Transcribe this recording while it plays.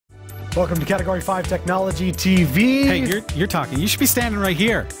Welcome to Category 5 Technology TV. Hey, you're talking. You should be standing right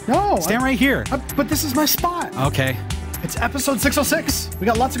here. No. Stand right here. But this is my spot. Okay. It's episode 606. We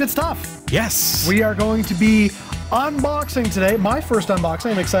got lots of good stuff. Yes. We are going to be unboxing today. My first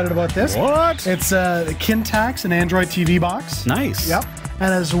unboxing. I'm excited about this. What? It's the Kintax and Android TV box. Nice. Yep.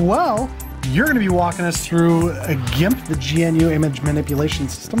 And as well, you're going to be walking us through a GIMP, the GNU image manipulation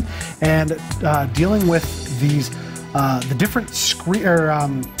system, and dealing with these the different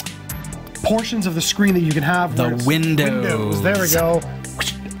screen portions of the screen that you can have. The windows. There we go.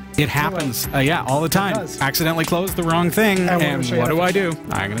 It happens, yeah, all the time. Accidentally closed the wrong thing, and what do I do?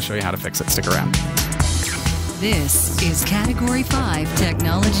 I'm going to show you how to fix it. Stick around. This is Category 5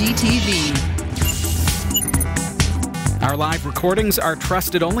 Technology TV. Our live recordings are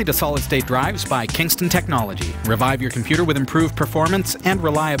trusted only to solid-state drives by Kingston Technology. Revive your computer with improved performance and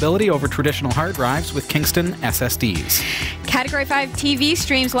reliability over traditional hard drives with Kingston SSDs. Category 5 TV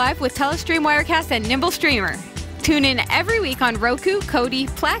streams live with Telestream Wirecast and Nimble Streamer. Tune in every week on Roku, Kodi,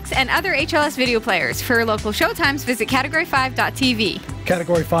 Plex, and other HLS video players. For local showtimes, visit category5.tv.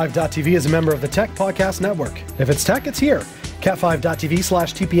 Category5.tv is a member of the Tech Podcast Network. If it's tech, it's here.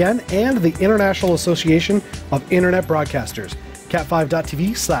 cat5.tv/TPN and the International Association of Internet Broadcasters.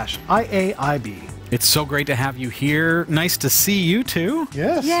 cat5.tv/IAIB. It's so great to have you here. Nice to see you too.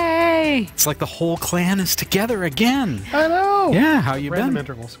 Yes. Yay! It's like the whole clan is together again. I know. Yeah, how you Random been?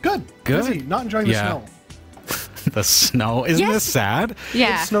 intervals. Good. Good. Busy. Not enjoying the snow. The snow. Isn't this sad?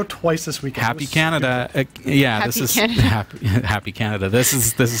 Yeah. It snowed twice this weekend. Happy Canada. Yeah, Happy this is Canada. happy Canada. This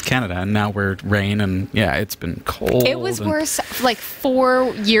is Canada, and now we're rain, and yeah, it's been cold. It was worse like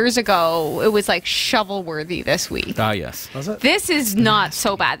 4 years ago. It was like shovel-worthy this week. Ah, yes. Was it? This is not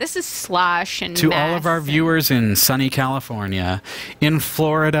so bad. This is slush and To all of our viewers in sunny California, in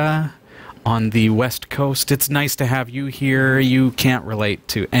Florida, on the West Coast, it's nice to have you here. You can't relate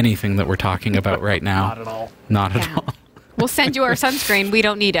to anything that we're talking about right now. Not at all. Not at all. We'll send you our sunscreen. We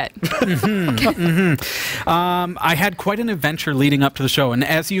don't need it. I had quite an adventure leading up to the show, and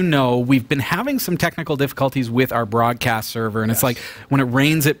as you know, we've been having some technical difficulties with our broadcast server, and it's like when it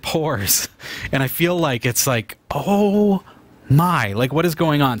rains, it pours, and I feel like it's like, oh my, like what is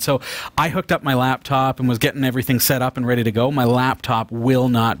going on? So I hooked up my laptop and was getting everything set up and ready to go. My laptop will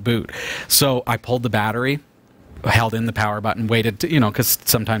not boot. So I pulled the battery, held in the power button, waited to, because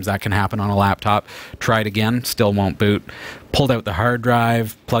sometimes that can happen on a laptop. Tried again, still won't boot. Pulled out the hard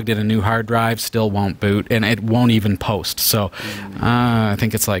drive, plugged in a new hard drive, still won't boot, and it won't even post. So I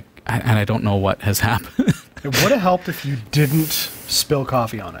think it's like, and I don't know what has happened. It would have helped if you didn't spill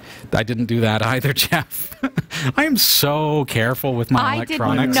coffee on it. I didn't do that either, Jeff. I am so careful with my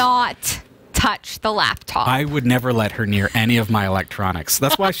electronics. I did not touch the laptop. I would never let her near any of my electronics.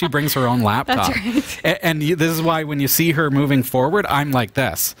 That's why she brings her own laptop. That's right. And this is why when you see her moving forward, I'm like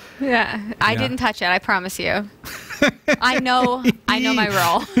this. Yeah, I didn't touch it. I promise you. I know my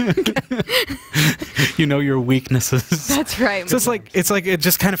role. You know your weaknesses. That's right. So it's like it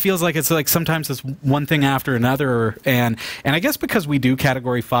just kind of feels like it's like sometimes it's one thing after another, and I guess because we do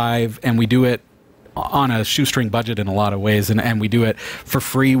Category 5 and we do it on a shoestring budget in a lot of ways, and we do it for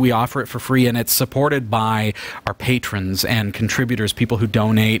free. We offer it for free, and it's supported by our patrons and contributors, people who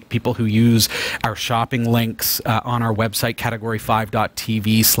donate, people who use our shopping links on our website,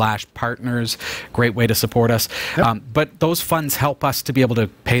 category5.tv/partners. Great way to support us. Yep. But those funds help us to be able to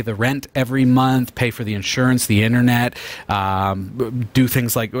pay the rent every month, pay for the insurance, the internet, do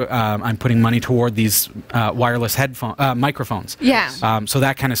things like I'm putting money toward these wireless microphones. Yeah. So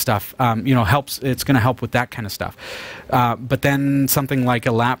that kind of stuff, helps. It's going to help with that kind of stuff. But then something like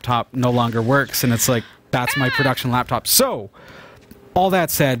a laptop no longer works, and it's like, that's my production laptop. So, all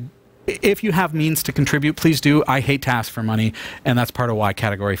that said, if you have means to contribute, please do. I hate to ask for money, and that's part of why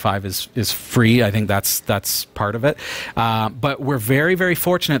Category 5 is free. I think that's part of it. But we're very, very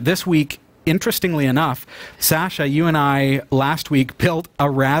fortunate this week. Interestingly enough, Sasha, you and I last week built a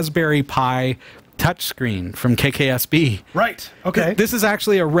Raspberry Pi touchscreen from KKSB. Right. Okay. This is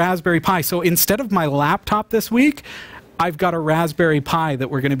actually a Raspberry Pi. So instead of my laptop this week, I've got a Raspberry Pi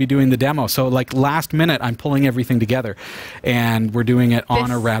that we're going to be doing the demo. So like last minute, I'm pulling everything together, and we're doing it on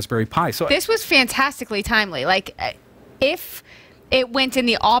a Raspberry Pi. So this was fantastically timely. Like if it went in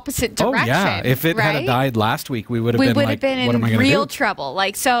the opposite direction. Oh yeah, if it had died last week, we would have been like, been what am I in going to do? real trouble.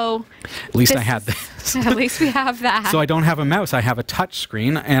 Like so. At least I had this. At least we have that. So I don't have a mouse. I have a touch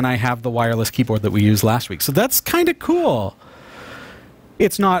screen, and I have the wireless keyboard that we used last week. So that's kind of cool.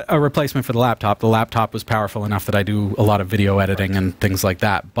 It's not a replacement for the laptop. The laptop was powerful enough that I do a lot of video editing and things like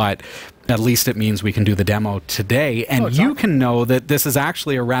that. But at least it means we can do the demo today. And you can know that this is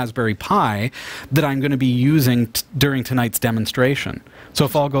actually a Raspberry Pi that I'm going to be using during tonight's demonstration. So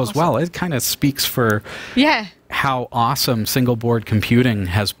if all goes well, it kind of speaks for how awesome single board computing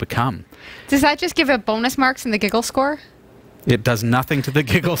has become. Does that just give it bonus marks in the giggle score? It does nothing to the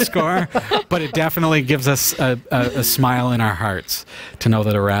giggle score, but it definitely gives us a smile in our hearts to know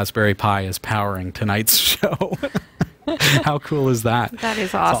that a Raspberry Pi is powering tonight's show. How cool is that? That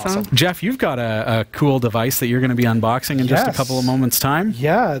is awesome. Jeff, you've got a cool device that you're going to be unboxing in just a couple of moments' time.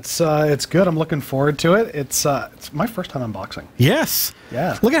 Yeah, it's good. I'm looking forward to it. It's my first time unboxing. Yes.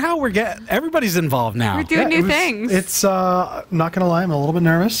 Yeah. Look at how everybody's involved now. We're doing new things. It's not gonna lie, I'm a little bit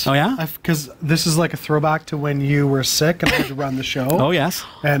nervous. Oh yeah? Because this is like a throwback to when you were sick and I had to run the show. Oh yes.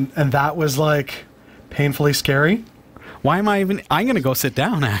 And that was like painfully scary. Why am I even? I'm going to go sit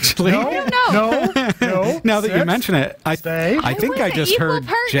down, actually. No. Now that you mention it, I think I just heard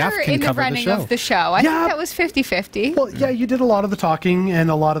Jeff can in the cover running the show. of the show. I think that was 50-50. Well, yeah, you did a lot of the talking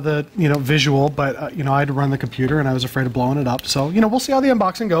and a lot of the visual, but I had to run the computer and I was afraid of blowing it up. So we'll see how the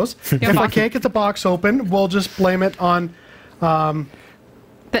unboxing goes. If I can't get the box open, we'll just blame it on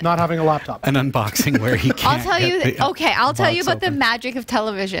not having a laptop. An unboxing where he can't. I'll tell you. Okay, I'll tell you about the magic of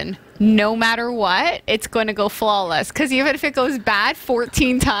television. No matter what, it's going to go flawless. Because even if it goes bad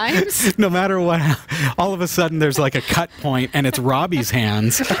 14 times, no matter what, all of a sudden there's like a cut point, and it's Robbie's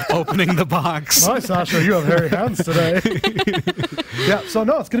hands opening the box. Hi, Sasha. You have hairy hands today. Yeah. So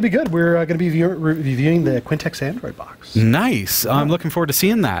no, it's going to be good. We're going to be reviewing the Quintex Android box. Nice. I'm looking forward to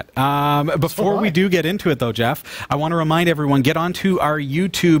seeing that. Before we do get into it, though, Jeff, I want to remind everyone, get onto our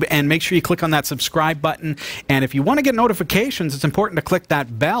YouTube and make sure you click on that subscribe button. And if you want to get notifications, it's important to click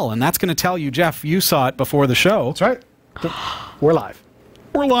that bell, and that's going to tell you, Jeff, you saw it before the show. That's right. We're live.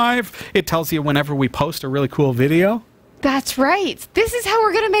 We're live. It tells you whenever we post a really cool video. That's right. This is how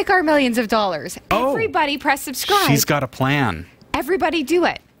we're going to make our millions of dollars. Everybody press subscribe. She's got a plan. Everybody do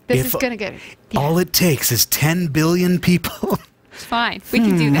it. This is going to get it. Yeah. All it takes is 10 billion people. It's fine. We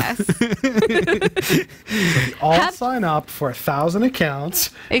can do this. All sign up for 1,000 accounts.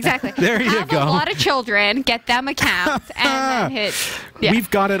 Exactly. There you go. Have a lot of children, get them accounts, and then hit. Yeah.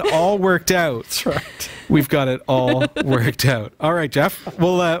 We've got it all worked out. That's right. We've got it all worked out. All right, Jeff.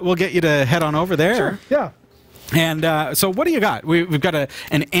 We'll get you to head on over there. Sure. Yeah. And so what do you got? We've got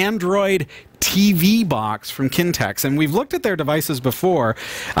an Android TV box from Quintex, and we've looked at their devices before,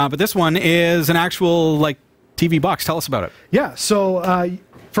 but this one is an actual TV box. Tell us about it. Yeah, so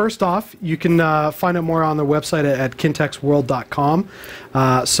first off, you can find out more on their website at quintexworld.com.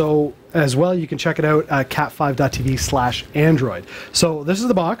 So as well, you can check it out at cat5.tv/Android. So this is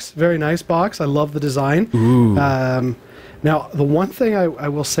the box. Very nice box. I love the design. Ooh. Now, the one thing I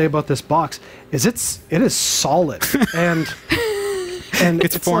will say about this box is it is solid and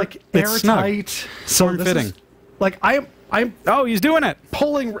it's like airtight. Form fitting. Oh, he's doing it.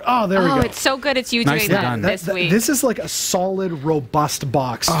 Pulling. Oh, there we go. Oh, it's so good. It's you Nicely doing done. that this week. This is like a solid, robust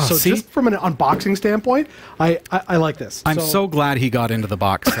box. Oh, so see? just from an unboxing standpoint, I like this. I'm so glad he got into the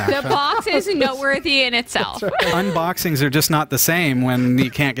box, Sasha. The box is noteworthy in itself. Right. Unboxings are just not the same when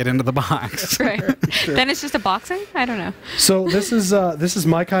you can't get into the box. Right. Then it's just a boxing? I don't know. So this is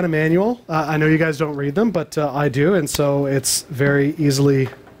my kind of manual. I know you guys don't read them, but I do, and so it's very easily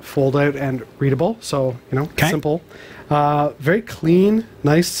fold out and readable. So simple. Very clean,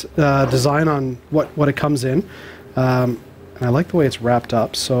 nice design on what it comes in. And I like the way it's wrapped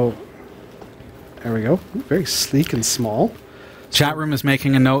up. So there we go. Very sleek and small. Chat room is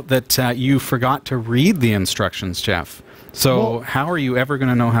making a note that you forgot to read the instructions, Jeff. So how are you ever going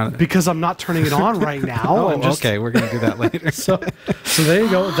to know how to... Because I'm not turning it on right now. Okay, we're going to do that later. So there you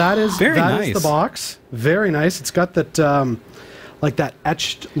go. That is nice. Is the box. Very nice. It's got that... like that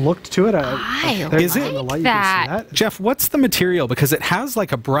etched look to it. Is it that? Jeff, what's the material? Because it has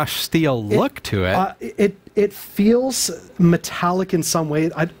like a brushed steel look to it. It feels metallic in some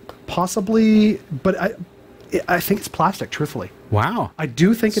way. Possibly, but I think it's plastic, truthfully. Wow. I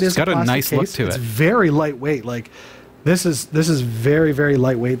do think it is. It's got a nice case. look to it. It's very lightweight. This is very, very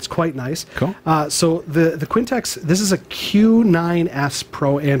lightweight. It's quite nice. Cool. So the Quintex, this is a Q9S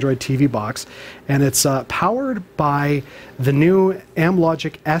Pro Android TV box, and it's powered by the new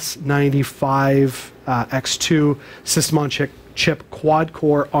Amlogic S905X2 system-on-chip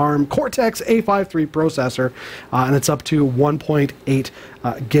quad-core ARM Cortex A53 processor, and it's up to 1.8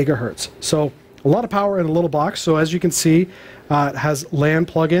 gigahertz. So a lot of power in a little box. So as you can see, it has LAN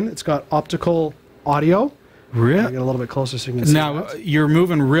plug-in. It's got optical audio. Really? Get a little bit closer so you can see now, that. you're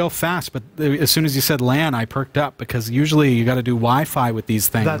moving real fast, but as soon as you said LAN, I perked up because usually you got to do Wi-Fi with these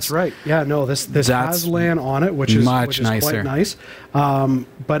things. That's right. Yeah, no, this has LAN on it, which is much nicer. Quite nice.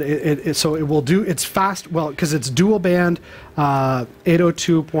 But so it will do. It's fast. Well, because it's dual band,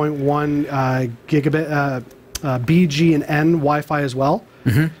 802.1 gigabit. B, G, and N Wi-Fi as well.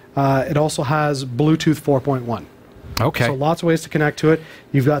 It also has Bluetooth 4.1. Okay. So lots of ways to connect to it.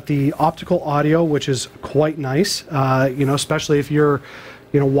 You've got the optical audio, which is quite nice. Especially if you're,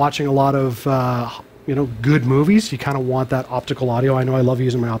 watching a lot of, good movies. You kind of want that optical audio. I know I love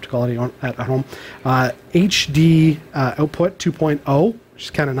using my optical audio at home. HD output 2.0, which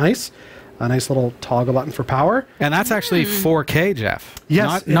is kind of nice. A nice little toggle button for power. And that's actually 4K, Jeff.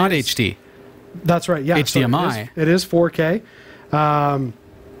 Yes, Not HD. That's right. Yeah. HDMI. So it is 4K.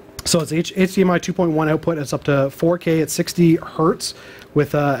 So it's HDMI 2.1 output. It's up to 4K at 60 hertz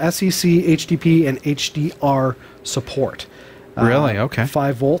with SEC, HDP, and HDR support. Really? Okay.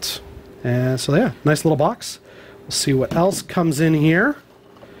 5 volts. And so yeah, nice little box. We'll see what else comes in here.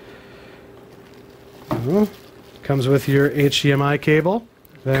 Comes with your HDMI cable.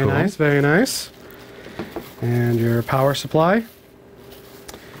 Very nice, very nice. And your power supply.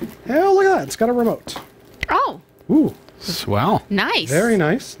 Oh, look at that. It's got a remote. Oh. Ooh. Swell. Nice. Very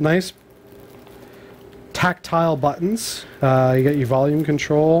nice. Nice tactile buttons. You got your volume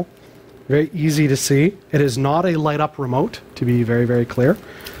control. Very easy to see. It is not a light up remote, to be very, very clear.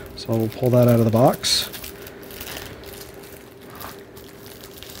 So we'll pull that out of the box.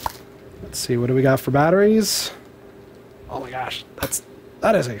 Let's see, what do we got for batteries? Oh my gosh,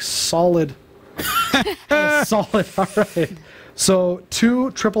 that is a solid. That is solid. All right. So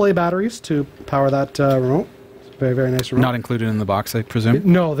 2 AAA batteries to power that remote. Very, very nice remote. Not included in the box, I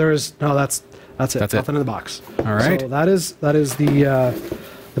presume? No, that's it. That's it. Nothing in the box. All right. So that is the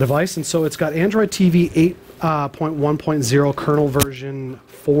device, and so it's got Android TV 8.1.0 kernel version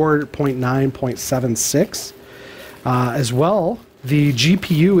 4.9.76. As well, the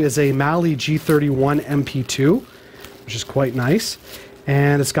GPU is a Mali G31 MP2, which is quite nice,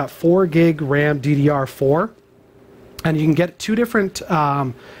 and it's got 4 gig RAM DDR4. And you can get 2 different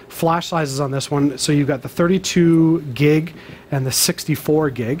flash sizes on this one. So you've got the 32 gig and the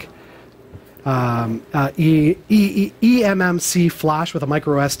 64 gig. eMMC flash with a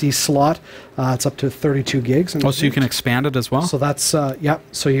micro SD slot. It's up to 32 gigs. Oh, so you can expand it as well? So that's, yeah.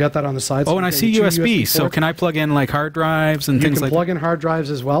 So you got that on the side. Oh, and I see USB. So can I plug in like hard drives and things like that? You can plug in hard drives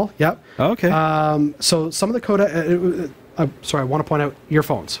as well. Yep. Okay. So some of the codec... sorry, I want to point out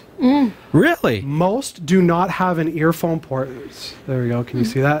earphones. Really? Most do not have an earphone port. There we go. Can you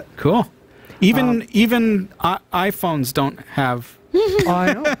see that? Cool. Even iPhones don't have...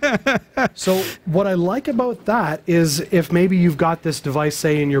 I know. So what I like about that is if maybe you've got this device,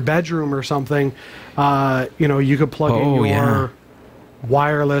 say, in your bedroom or something, you could plug in your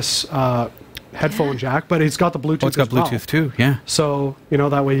wireless headphone jack, but it's got the Bluetooth it's got as well. Bluetooth too, yeah. So,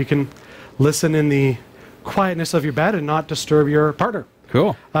 that way you can listen in the quietness of your bed and not disturb your partner.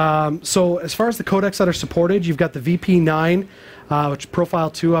 Cool. So as far as the codecs that are supported, you've got the VP9, which profile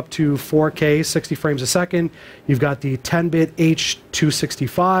 2 up to 4K, 60 frames a second. You've got the 10-bit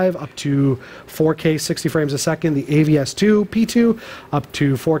H265 up to 4K, 60 frames a second. The AVS2 P2 up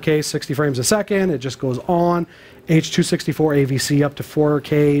to 4K, 60 frames a second. It just goes on. H264 AVC up to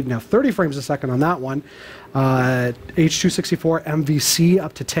 4K, now 30 frames a second on that one. H264 MVC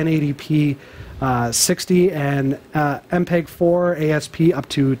up to 1080p 60, and MPEG-4 ASP up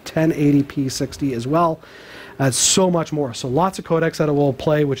to 1080p 60 as well. So much more. So lots of codecs that it will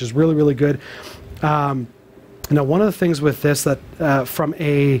play, which is really, really good. Now, one of the things with this that from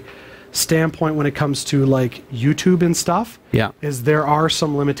a standpoint when it comes to like YouTube and stuff, is there are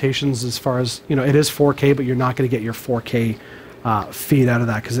some limitations as far as, it is 4K, but you're not going to get your 4K feed out of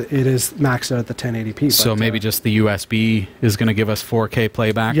that because it is maxed out at the 1080p. So maybe just the USB is going to give us 4K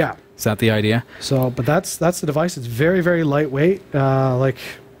playback? Yeah. Is that the idea? So, but that's the device. It's very, very lightweight. Cool.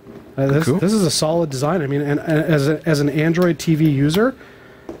 This is a solid design. I mean, and as an Android TV user,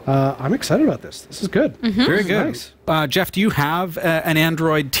 I'm excited about this. This is good. Very good. Nice. Jeff, do you have an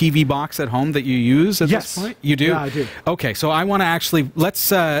Android TV box at home that you use at this point? You do? Yeah, I do. Okay, so I want to actually, let's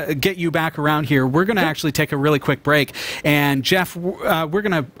get you back around here. We're going to actually take a really quick break. And Jeff, we're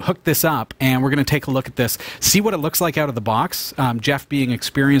going to hook this up and we're going to take a look at this, see what it looks like out of the box. Jeff being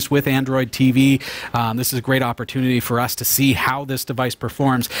experienced with Android TV, this is a great opportunity for us to see how this device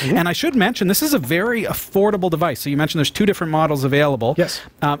performs. And I should mention, this is a very affordable device. So you mentioned there's 2 different models available. Yes.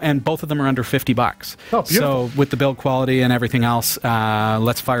 And both of them are under $50. Oh, beautiful. So with the build quality and everything else,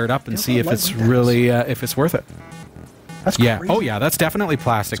 let's fire it up and see if it's really if it's worth it. That's crazy. Crazy. Oh yeah, that's definitely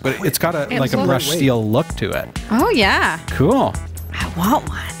plastic, but it's got a brushed steel look to it. Oh yeah. Cool. I want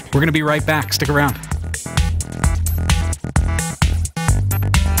one. We're going to be right back. Stick around.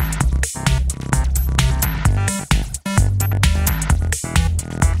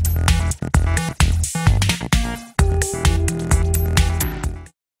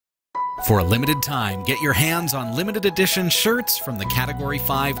 For a limited time, get your hands on limited edition shirts from the Category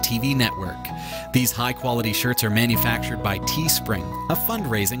 5 TV network. These high-quality shirts are manufactured by Teespring, a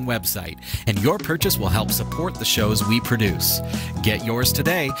fundraising website, and your purchase will help support the shows we produce. Get yours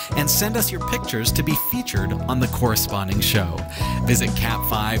today and send us your pictures to be featured on the corresponding show. Visit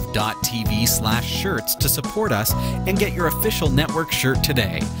cat5.tv/shirts to support us and get your official network shirt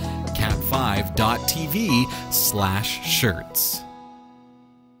today. cat5.tv/shirts.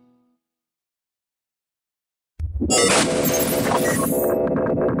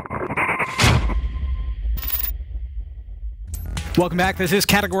 Welcome back. This is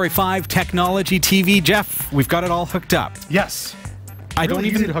Category 5 Technology TV. Jeff, we've got it all hooked up. Yes. I Really don't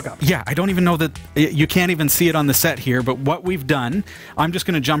easy even to hook up. Yeah, I don't even know that you can't even see it on the set here, but what we've done, I'm just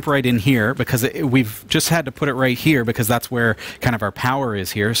going to jump right in here because we've just had to put it right here because that's where kind of our power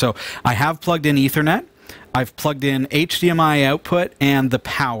is here. So I have plugged in Ethernet. I've plugged in HDMI output and the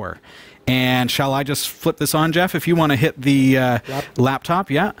power. And shall I just flip this on, Jeff, if you want to hit the laptop?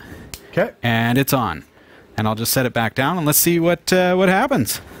 Yeah. Okay. And it's on. And I'll just set it back down and let's see what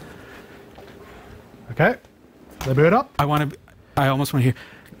happens. Okay. They boot up. I almost want to hear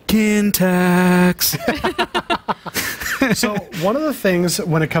Kintex. So one of the things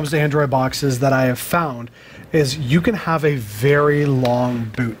when it comes to Android boxes that I have found is you can have a very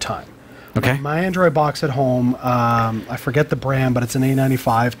long boot time. Okay. Like my Android box at home, I forget the brand, but it's an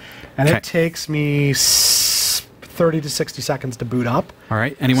A95, and it takes me 30 to 60 seconds to boot up. All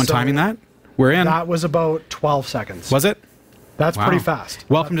right. Anyone So timing that? We're in. That was about 12 seconds. Was it? That's Wow. pretty fast.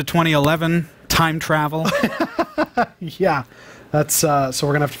 Welcome to 2011. Time travel. Yeah. That's so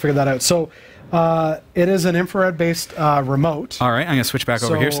we're gonna have to figure that out. So it is an infrared-based remote. All right. I'm going to switch back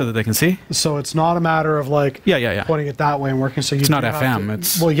over here so that they can see. So it's not a matter of like Yeah. putting it that way and working. So It's not do have FM. to-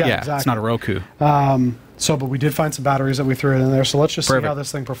 It's exactly. It's not a Roku. But we did find some batteries that we threw in there. So let's just see Perfect. how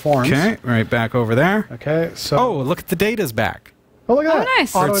this thing performs. Okay. Right back over there. Okay. So Oh, look at the data's back. oh, look at that.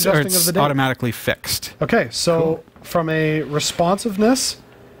 nice. Or Auto it's adjusting of the data. automatically fixed. Okay. So from a responsiveness.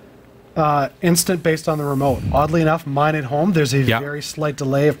 Instant based on the remote. Oddly enough, mine at home, there's a very slight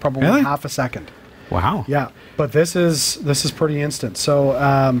delay of probably Really? half a second. Wow. Yeah, but this is pretty instant.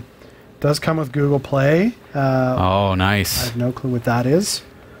 So does come with Google Play. Oh, I nice. have no clue what that is.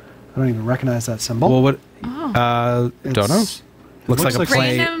 I don't even recognize that symbol. Well, what? Oh. Don't know. Looks like a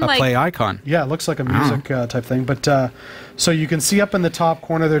play Random, play icon. Yeah, it looks like a music type thing. But so you can see up in the top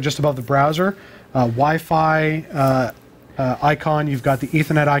corner there, just above the browser, Wi-Fi icon. You've got the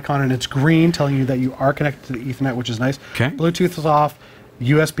Ethernet icon, and it's green, telling you that you are connected to the Ethernet, which is nice. Okay. Bluetooth is off,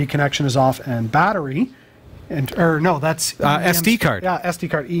 USB connection is off, and battery, that's SD card. Yeah, SD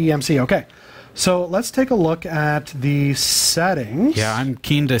card, eEMC. Okay. So let's take a look at the settings. Yeah, I'm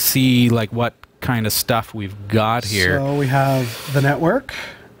keen to see like what kind of stuff we've got here. So we have the network.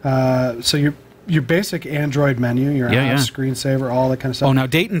 So your basic Android menu, your app, screensaver, all that kind of stuff. Oh, now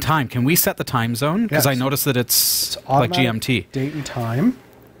date and time. Can we set the time zone? Because I Yes. noticed that it's like automatic GMT. Date and time.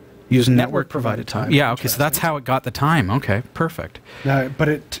 Use network network provided provided time. time. Yeah, okay, so that's how it got the time. Okay, perfect. But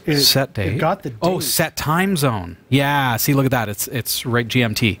it Set date. It got the date. Oh, set time zone. Yeah, see, look at that. It's right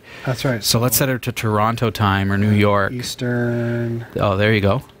GMT. That's right. So let's set it to Toronto time or New York. Eastern. Oh, there you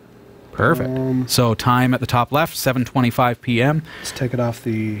go. Perfect. So time at the top left, 7:25 p.m. Let's take it off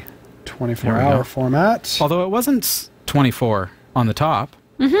the There we 24-hour go. format. Although it wasn't 24 on the top.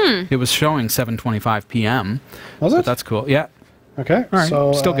 It was showing 7:25 p.m. Was But it? that's cool. Yeah. Okay. All right,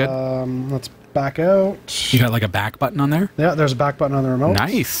 So still good. Let's back out. You got like a back button on there? Yeah, there's a back button on the remote.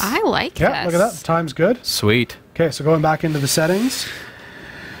 Nice. I like Yeah, this. look at that. Time's good. Sweet. Okay, so going back into the settings.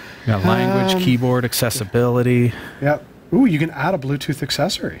 You got language, keyboard, accessibility. Yep. Ooh, you can add a Bluetooth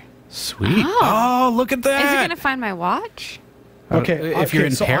accessory. Sweet. Oh, look at Is it that. going to find my watch? Okay. If you're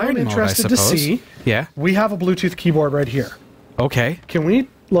in so pairing I'm mode, interested I to suppose. see. Yeah. We have a Bluetooth keyboard right here. Okay. Can we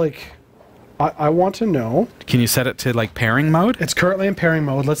I want to know. Can you set it to like pairing mode? It's currently in pairing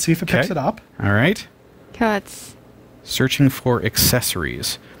mode. Let's see if it picks Okay. it up. All right. Okay, let's... Searching for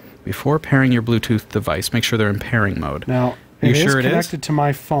accessories. Before pairing your Bluetooth device, make sure they're in pairing mode. Now, You it is sure it is? connected to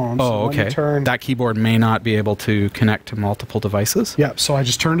my phone. so Oh, let me okay. turn. That keyboard may not be able to connect to multiple devices. Yeah, so I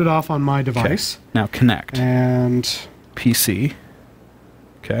just turned it off on my Okay. device. Now connect. And PC.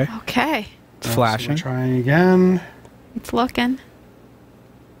 Okay. Okay. It's so flashing. we're trying again. It's looking.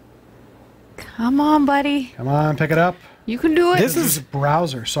 Come on, buddy. Come on, pick it up. You can do it. This This is a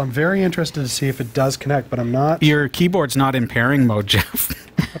browser, so I'm very interested to see if it does connect, but I'm not. Your keyboard's not in pairing mode, Jeff.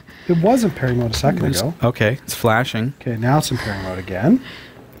 It was in pairing mode a second ago. Okay, it's flashing. Okay, now it's in pairing mode again.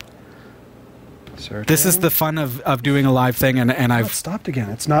 Searching. This is the fun of doing a live thing, and Oh, it I've... stopped again.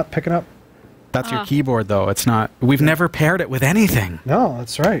 It's not picking up. That's your keyboard, though. It's not. We've never paired it with anything No,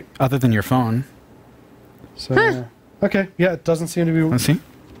 that's right. other than your phone. So, okay, yeah, it doesn't seem to be Let's see.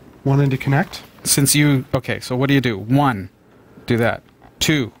 wanting to connect. Since you... Okay, so what do? 1, do that.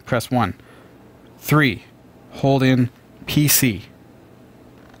 2, press 1. 3, hold in PC.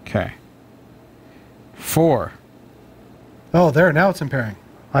 Okay. 4. Oh, there, now it's impairing.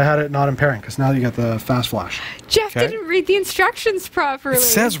 I had it not impairing because now you got the fast flash. Jeff Okay. didn't read the instructions properly. It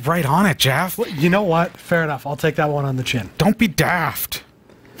says right on it, Jeff. Well, you know what? Fair enough. I'll take that one on the chin. Don't be daft.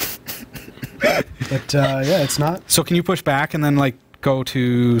 But yeah, it's not. So can you push back and then like go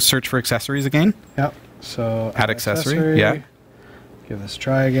to search for accessories again? Yep. So Add accessory, yeah. Give this a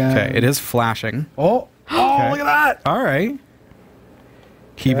try again. Okay, it is flashing. Oh, Okay. look at that. All right.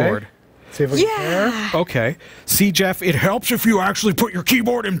 Keyboard. See if we can pair. Yeah. Okay. See, Jeff, it helps if you actually put your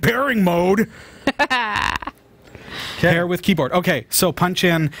keyboard in pairing mode. Pair with keyboard. Okay, so punch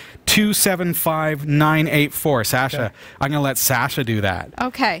in 275984. Sasha, Okay. I'm going to let Sasha do that.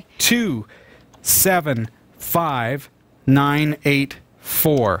 Okay.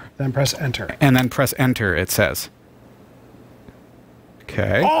 275984. Then press enter. And then press enter, it says.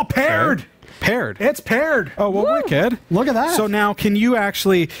 Okay. Oh, paired. Okay. Paired. It's paired. Oh, well, wicked. Look at that. So now, can you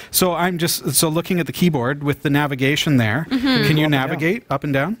actually? So I'm just looking at the keyboard with the navigation there. Can you navigate up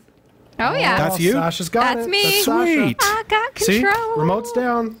and down? Oh, yeah. That's you? Sasha's got That's it. me. That's Sasha. Sweet. I got See? control. Remote's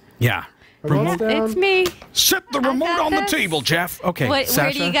down. Yeah. Remote's down. It's me. Set the remote got on the this. table, Jeff. Okay. Where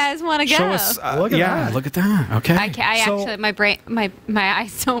Sasha, do you guys want to go? show us. Look at yeah, that. look at that. Okay. I So- actually, my brain, my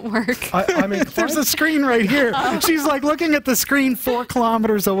eyes don't work. I'm inclined. There's a screen right here. She's like looking at the screen 4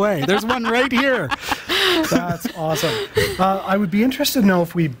 kilometers away. There's one right here. That's awesome. I would be interested to know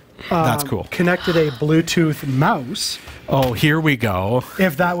if we That's cool. connected a Bluetooth mouse. Oh, here we go.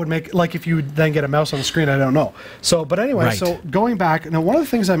 If that would make, like, if you would then get a mouse on the screen, I don't know. So, but anyway, Right. so going back, now one of the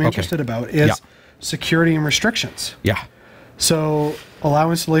things I'm interested about is Yeah. security and restrictions. Yeah. So, allow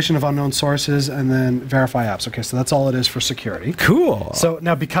installation of unknown sources and then verify apps. Okay, so that's all it is for security. Cool. So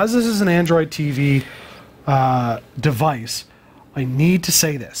now, because this is an Android TV device, I need to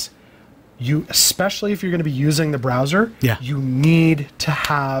say this. You, especially if you're going to be using the browser, Yeah. you need to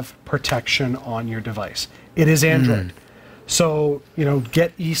have protection on your device. It is Android. So, you know,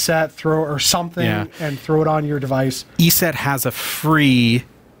 get ESET, throw or something, Yeah. and throw it on your device. ESET has a free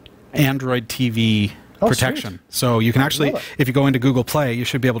Android TV Oh, protection. sweet. So you can actually, love it. if you go into Google Play, you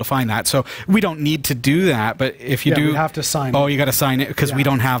should be able to find that. So we don't need to do that, but if you Yeah, do, we have to sign Oh, it. you got to sign it because we Yeah.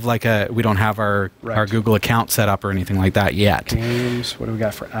 don't have we don't have our Right. Google account set up or anything like that yet. Games. What do we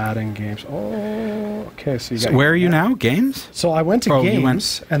got for adding games? Oh, okay. So you got. So where are you now? Games? So I went to Oh, you games,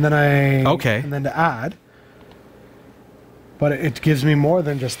 went- and then Okay. to add. But it gives me more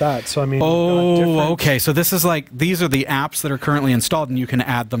than just that. So I mean, we've got Oh, different- okay. So this is like these are the apps that are currently installed, and you can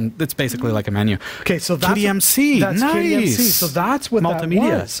add them. It's basically like a menu. Okay, so that's KDMC, That's nice. KDMC. So that's what Multimedia.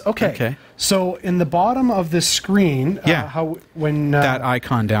 that was. Okay. Okay. So in the bottom of this screen, Yeah. how when That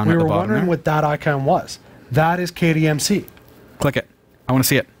icon down we at the were bottom wondering there. what that icon was. That is KDMC. Click it. I want to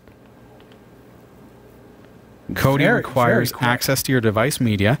see it. Coding Very, requires very cool. access to your device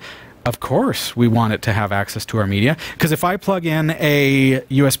media. Of course, we want it to have access to our media. Because if I plug in a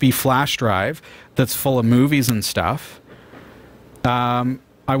USB flash drive that's full of movies and stuff,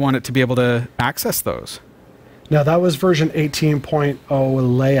 I want it to be able to access those. Now that was version 18.0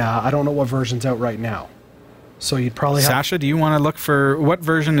 Leia. I don't know what version's out right now. So you'd probably have. Sasha, do you want to look for what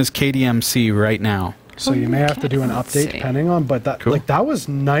version is KDMC right now? So you may have to do an Let's update see. depending on. But that Cool. like that was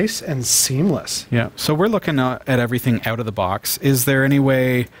nice and seamless. Yeah. So we're looking at everything out of the box. Is there any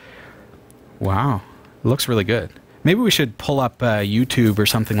way? Wow, it looks really good. Maybe we should pull up YouTube or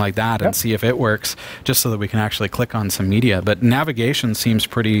something like that and Yep. see if it works, just so that we can actually click on some media. But navigation seems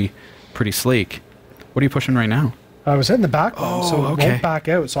pretty sleek. What are you pushing right now? I was hitting the back button, so it okay. won't back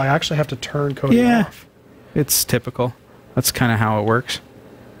out. So I actually have to turn coding Yeah. off. It's typical. That's kind of how it works.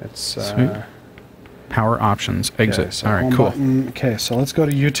 It's Sweet. Power options, exit. okay, so All right, home cool. button. Okay, so let's go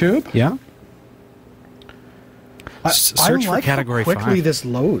to YouTube. Yeah. I Search for like category how quickly 5. this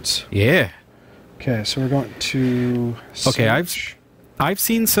loads. Yeah. Okay, so we're going to. Okay, search. I've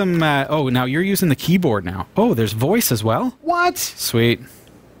seen some. Oh, now you're using the keyboard now. Oh, there's voice as well. What? Sweet.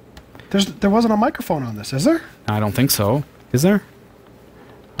 There wasn't a microphone on this, is there? I don't think so. Is there?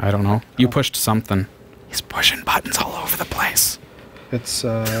 I don't know. You pushed something. He's pushing buttons all over the place. It's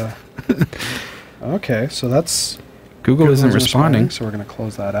okay, so that's Google Google's isn't responding. So we're going to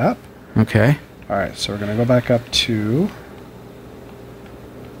close that app. Okay. All right, so we're going to go back up to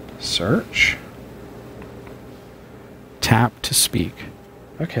search. Tap to speak.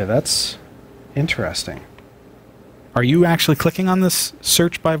 Okay, that's interesting. Are you actually clicking on this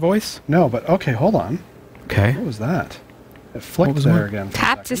search by voice? No, but okay, hold on. Okay. What was that? It flicked was there that? again. for a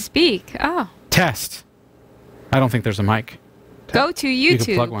Tap to second. speak. Oh. Test. I don't think there's a mic. Go to You YouTube.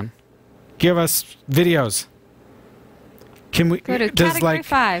 can plug one. Give us videos. Can we? Go to does category like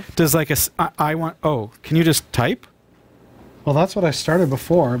 5. does like a I want? Oh, can you just type? Well, that's what I started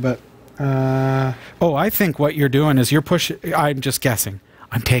before, but Oh, I think what you're doing is you're pushing. I'm just guessing.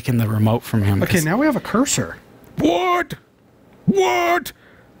 I'm taking the remote from him. okay. Now we have a cursor. What? What?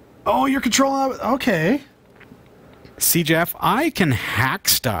 Oh, you're controlling that. Okay. See, Jeff, I can hack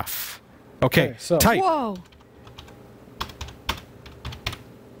stuff. Okay, so- type. Whoa.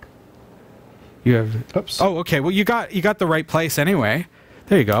 You have. Oops. Oh, okay. Well, you got the right place anyway.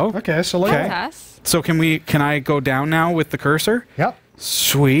 There you go. Okay. So like. Okay. Us. So can I go down now with the cursor? Yep.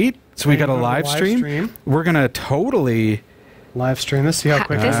 Sweet. So we There got you a go, live live stream. stream. We're gonna totally Live stream this. See how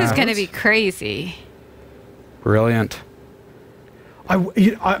quick. This it is going to goes. be crazy. brilliant.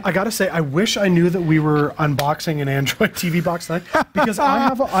 I gotta say, I wish I knew that we were unboxing an Android TV box tonight because I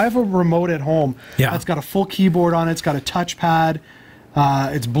have a remote at home. Yeah. It's got a full keyboard on it. It's got a touchpad.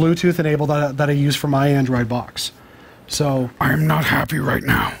 It's Bluetooth enabled that I use for my Android box. So I'm not happy right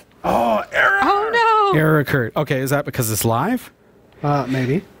now. oh, error. Oh, no. Error occurred. Okay, is that because it's live?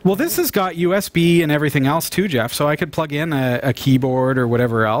 Maybe. Well, this has got USB and everything else too, Jeff. So I could plug in a keyboard or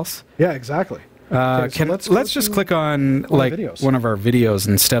whatever else. Yeah, exactly. Okay, so let's just click on like videos. one of our videos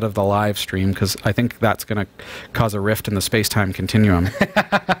instead of the live stream because I think that's going to cause a rift in the space-time continuum.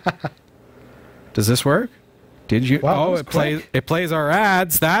 Does this work? Did you? Wow, that oh, was it plays our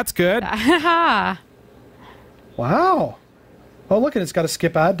ads. That's good. Wow. Oh, look, it's got a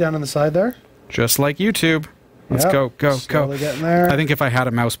skip ad down on the side there. Just like YouTube. Let's Yep, go. slowly getting there. I think if I had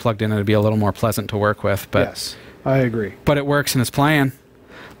a mouse plugged in, it'd be a little more pleasant to work with. But Yes, I agree. but it works and it's playing.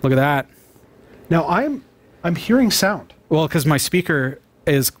 Look at that. Now I'm hearing sound. Well, because my speaker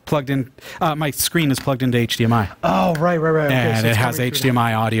is plugged in, my screen is plugged into HDMI, Oh, right. Okay, and so it it's has coming through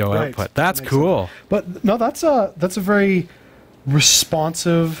HDMI audio Right, output. that That's makes cool. But no, that's a very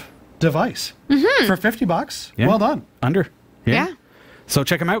responsive device for $50. Yeah. Well done. Under. Yeah. So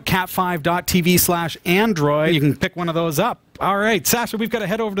check them out, cat5.tv/Android. You can pick one of those up. All right, Sasha, we've got to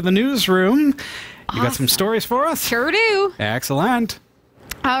head over to the newsroom. You got some stories for us? Sure do. Excellent.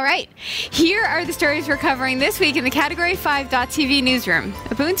 All right. Here are the stories we're covering this week in the Category 5.tv newsroom.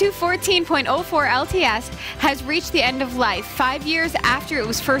 Ubuntu 14.04 LTS has reached the end of life 5 years after it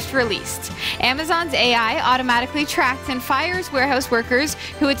was first released. Amazon's AI automatically tracks and fires warehouse workers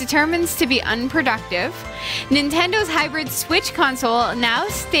who it determines to be unproductive. Nintendo's hybrid Switch console now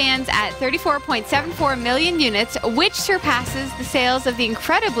stands at 34.74 million units, which surpasses the sales of the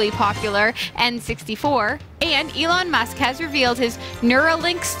incredibly popular N64. And Elon Musk has revealed his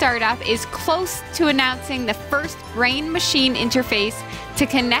Neuralink startup is close to announcing the first brain-machine interface to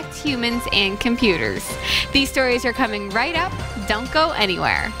connect humans and computers. These stories are coming right up. Don't go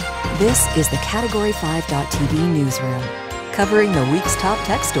anywhere. This is the Category 5.tv newsroom, covering the week's top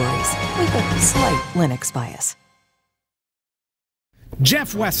tech stories with a slight Linux bias.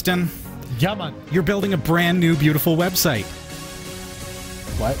 Jeff Weston, Yeah, man. you're building a brand new, beautiful website,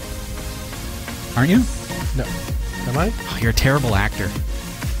 What? aren't you? No. Am I? Oh, you're a terrible actor.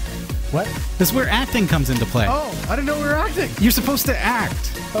 What? This is where acting comes into play. Oh, I didn't know we were acting. You're supposed to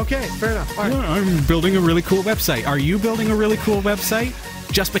act. Okay, fair enough. All right. I'm building a really cool website. Are you building a really cool website?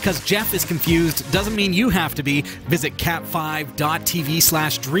 Just because Jeff is confused doesn't mean you have to be. Visit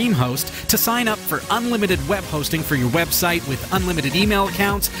cat5.tv/dreamhost to sign up for unlimited web hosting for your website with unlimited email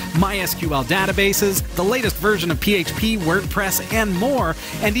accounts, MySQL databases, the latest version of PHP, WordPress, and more,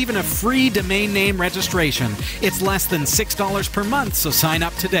 and even a free domain name registration. It's less than $6 per month, so sign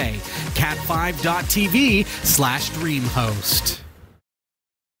up today. cat5.tv/dreamhost.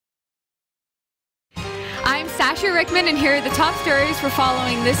 I'm Sasha Rickman, and here are the top stories we're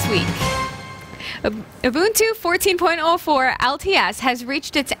following this week. Ubuntu 14.04 LTS has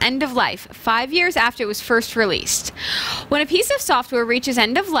reached its end of life 5 years after it was first released. When a piece of software reaches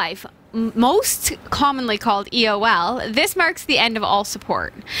end of life, most commonly called EOL, this marks the end of all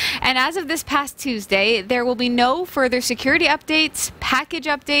support. And as of this past Tuesday, there will be no further security updates, package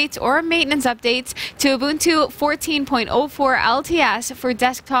updates, or maintenance updates to Ubuntu 14.04 LTS for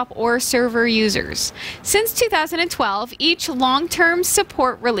desktop or server users. Since 2012, each long-term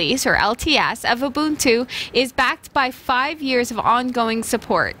support release, or LTS, of Ubuntu is backed by 5 years of ongoing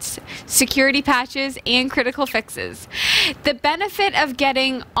supports, security patches, and critical fixes. The benefit of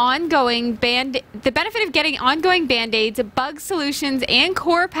getting ongoing benefit of getting ongoing band-aids, bug solutions, and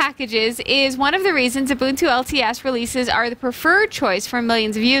core packages is one of the reasons Ubuntu LTS releases are the preferred choice for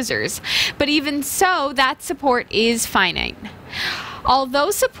millions of users. But even so, that support is finite. Although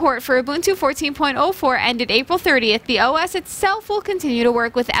support for Ubuntu 14.04 ended April 30th, the OS itself will continue to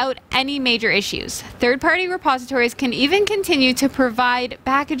work without any major issues. Third-party repositories can even continue to provide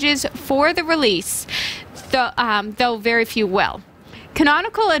packages for the release, though very few will.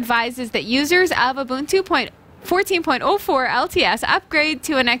 Canonical advises that users of Ubuntu 14.04 LTS upgrade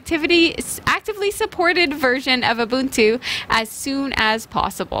to an actively supported version of Ubuntu as soon as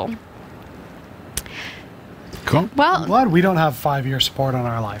possible. Cool. Well, Glad we don't have 5-year support on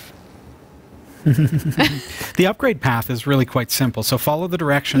our life. The upgrade path is really quite simple. So follow the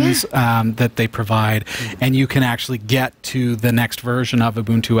directions that they provide, and you can actually get to the next version of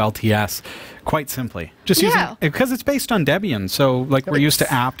Ubuntu LTS quite simply. Just using, because it's based on Debian. So like we're used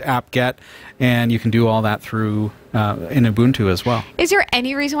to apt-get, and you can do all that through in Ubuntu as well. is there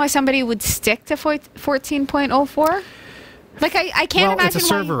any reason why somebody would stick to 14.04? Like I can't imagine. It's a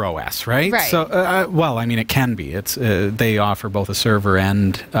server OS, right? Right. So, well, I mean, it can be. It's they offer both a server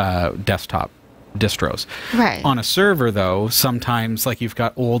and desktop distros. Right. On a server, though, sometimes like you've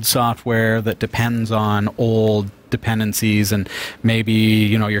got old software that depends on old dependencies, and maybe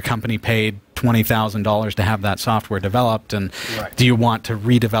your company paid $20,000 to have that software developed, and do you want to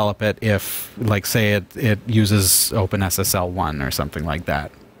redevelop it if, like, say it uses OpenSSL 1 or something like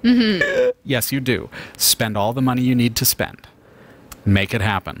that? Mm-hmm. Yes, you do. Spend all the money you need to spend. Make it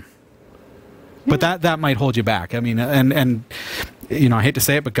happen. But that might hold you back. I mean, and I hate to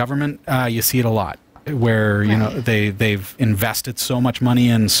say it, but government, you see it a lot, where they've invested so much money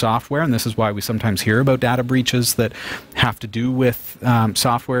in software, and this is why we sometimes hear about data breaches that have to do with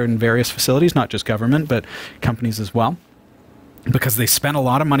software in various facilities, not just government, but companies as well. Because they spent a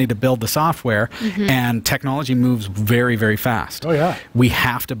lot of money to build the software, and technology moves very, very fast. Oh, yeah. We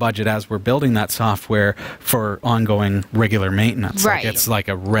have to budget as we're building that software for ongoing regular maintenance. Right. Like, it's like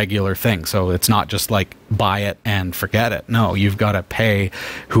a regular thing. So it's not just like buy it and forget it. No, you've got to pay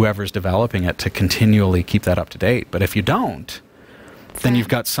whoever's developing it to continually keep that up to date. But if you don't, then you've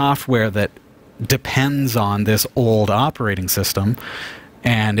got software that depends on this old operating system.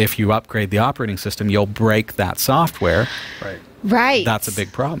 And if you upgrade the operating system, you'll break that software. Right. That's a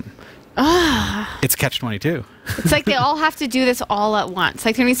big problem. It's catch-22. It's like they all have to do this all at once.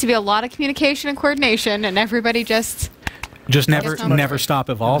 Like there needs to be a lot of communication and coordination, and everybody just never stop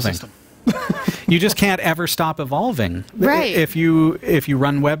evolving. You just can't ever stop evolving. Right. If you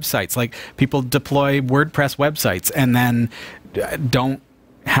run websites, like people deploy WordPress websites and then don't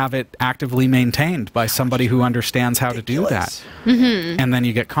have it actively maintained by somebody who understands how to do that. And then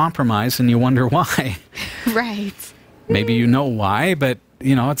you get compromised and you wonder why. Right. Maybe you know why, but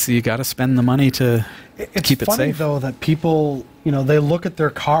you got to spend the money to keep it safe. It's funny though that people, they look at their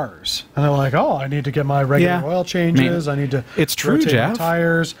cars and they're like, "Oh, I need to get my regular oil changes. I need to rotate my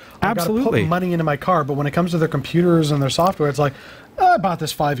tires. I've got to put money into my car." But when it comes to their computers and their software, it's like, "I bought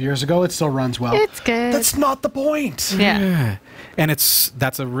this 5 years ago. It still runs well." It's good. That's not the point. Yeah. And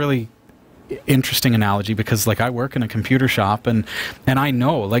that's a really interesting analogy, because like I work in a computer shop, and I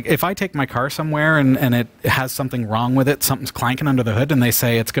know, like, if I take my car somewhere and it has something wrong with it, something's clanking under the hood, and they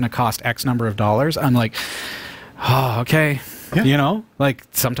say it's going to cost X number of dollars, I'm like, oh, okay. Like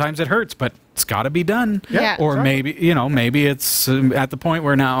sometimes it hurts, but it's got to be done. Yeah. Or maybe it's at the point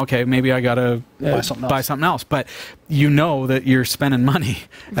where now, okay, maybe I got to buy something else. But that you're spending money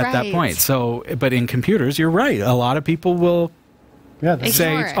at that point. So, but in computers, you're right. A lot of people will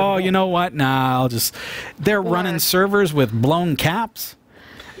say, "Oh, you know what? Nah, they're running servers with blown caps."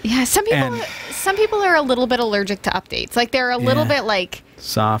 Yeah, some people are a little bit allergic to updates. Like they're a little bit like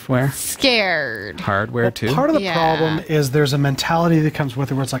software scared. Hardware too. Part of the problem is there's a mentality that comes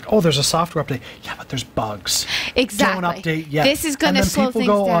with it where it's like, "Oh, there's a software update." Yeah, but there's bugs. Exactly. Don't update yet. This is going to slow things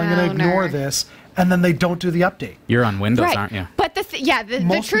down. And then people go, "I'm going to ignore this." And then they don't do the update. You're on Windows, aren't you? But the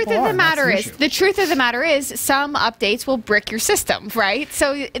truth of the matter is some updates will brick your system, right?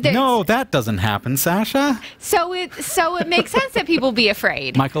 So no, that doesn't happen, Sasha. So it makes sense that people be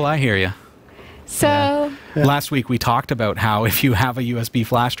afraid. Michael, I hear you. So last week we talked about how if you have a USB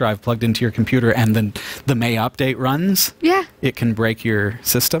flash drive plugged into your computer and then the May update runs, it can break your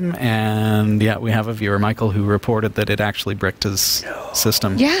system. And we have a viewer, Michael, who reported that it actually bricked his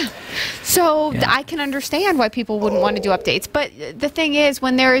system. Yeah. So I can understand why people wouldn't want to do updates. But the thing is,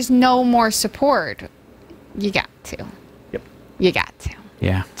 when there is no more support, you got to. Yep. You got to.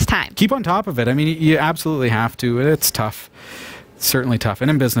 Yeah. It's time. Keep on top of it. I mean, you absolutely have to. It's tough. Certainly tough.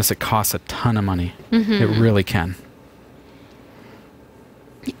 And in business, it costs a ton of money. It really can.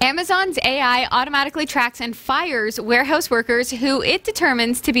 Amazon's AI automatically tracks and fires warehouse workers who it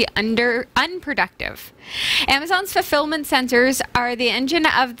determines to be unproductive. Amazon's fulfillment centers are the engine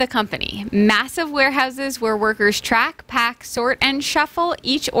of the company. Massive warehouses where workers track, pack, sort, and shuffle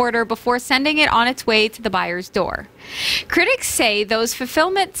each order before sending it on its way to the buyer's door. Critics say those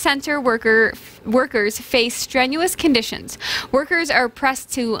fulfillment center workers face strenuous conditions. Workers are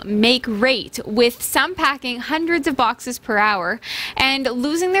pressed to make rate, with some packing hundreds of boxes per hour and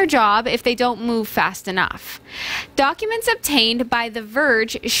losing their job if they don't move fast enough. Documents obtained by The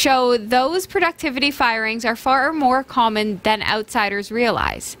Verge show those productivity firings are far more common than outsiders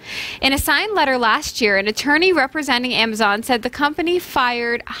realize. In a signed letter last year, an attorney representing Amazon said the company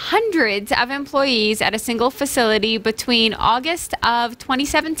fired hundreds of employees at a single facility between August of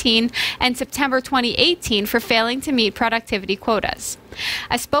 2017 and September 2018 for failing to meet productivity quotas.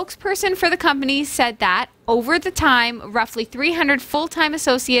 A spokesperson for the company said that, over the time, roughly 300 full-time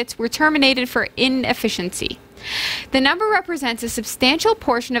associates were terminated for inefficiency. The number represents a substantial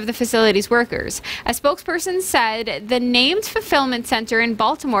portion of the facility's workers. A spokesperson said the named fulfillment center in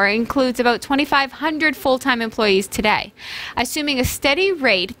Baltimore includes about 2,500 full-time employees today. Assuming a steady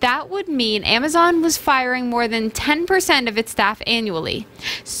rate, that would mean Amazon was firing more than 10% of its staff annually,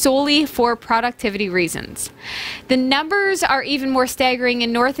 solely for productivity reasons. The numbers are even more staggering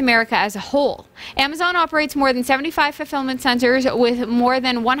in North America as a whole. Amazon operates more than 75 fulfillment centers with more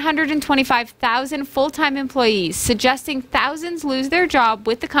than 125,000 full-time employees, suggesting thousands lose their job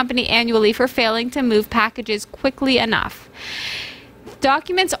with the company annually for failing to move packages quickly enough.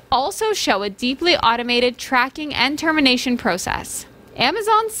 Documents also show a deeply automated tracking and termination process.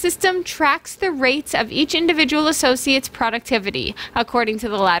 Amazon's system tracks the rates of each individual associate's productivity, according to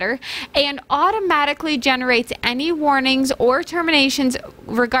the letter, and automatically generates any warnings or terminations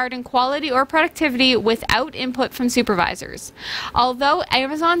regarding quality or productivity without input from supervisors. Although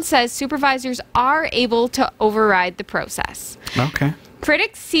Amazon says supervisors are able to override the process. Okay.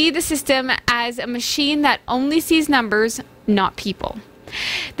 Critics see the system as a machine that only sees numbers, not people.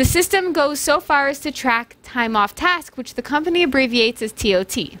 The system goes so far as to track time off task, which the company abbreviates as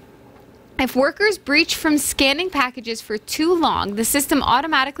TOT. If workers breach from scanning packages for too long, the system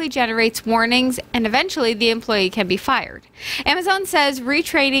automatically generates warnings and eventually the employee can be fired. Amazon says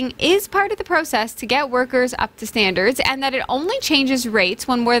retraining is part of the process to get workers up to standards and that it only changes rates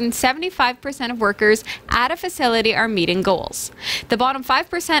when more than 75% of workers at a facility are meeting goals. The bottom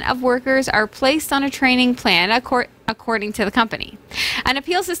 5% of workers are placed on a training plan according to the company. An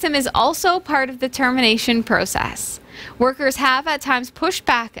appeal system is also part of the termination process. Workers have at times pushed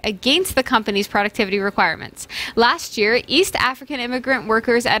back against the company's productivity requirements. Last year, East African immigrant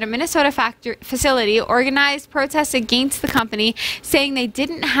workers at a Minnesota facility organized protests against the company, saying they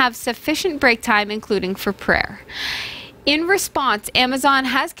didn't have sufficient break time, including for prayer. In response, Amazon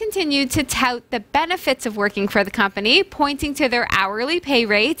has continued to tout the benefits of working for the company, pointing to their hourly pay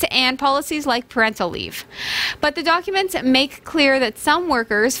rates and policies like parental leave. But the documents make clear that some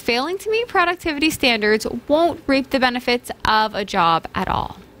workers failing to meet productivity standards won't reap the benefits of a job at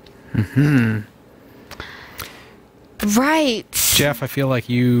all. Mm-hmm. Right. Jeff, I feel like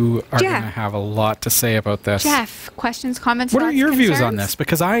you are going to have a lot to say about this. Jeff, questions, comments, what are your concerns? views on this?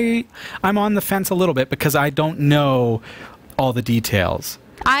 Because I'm on the fence a little bit because I don't know all the details.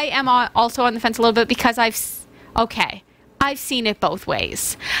 I am also on the fence a little bit because I've seen it both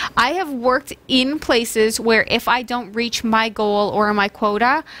ways. I have worked in places where if I don't reach my goal or my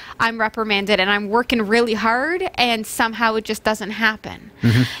quota, I'm reprimanded and I'm working really hard and somehow it just doesn't happen.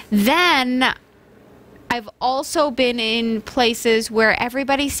 Mm-hmm. Then I've also been in places where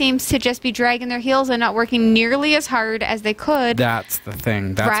everybody seems to just be dragging their heels and not working nearly as hard as they could. That's the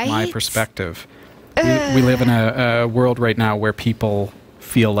thing. That's right? my perspective. We live in a world right now where people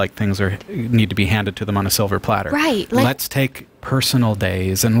feel like things need to be handed to them on a silver platter. Right. Let's take personal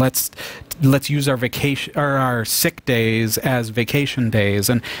days and let's use our vacation or our sick days as vacation days.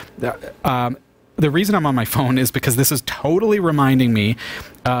 And the reason I'm on my phone is because this is totally reminding me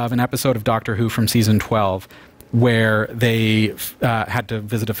of an episode of Doctor Who from season 12 where they had to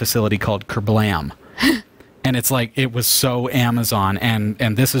visit a facility called Kerblam. And it's like, it was so Amazon,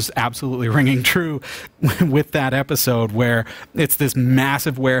 and this is absolutely ringing true with that episode where it's this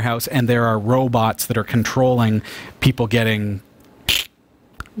massive warehouse and there are robots that are controlling people getting...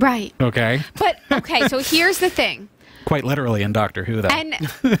 Right. Okay? But, okay, so here's the thing. Quite literally in Doctor Who, though. And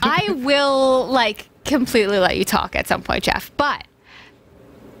I will, completely let you talk at some point, Jeff. But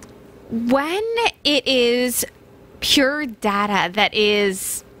when it is pure data that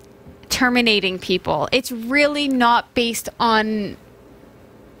is terminating people, it's really not based on,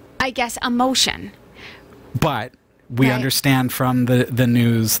 I guess, emotion. But we Right. understand from the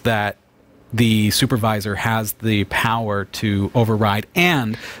news that the supervisor has the power to override,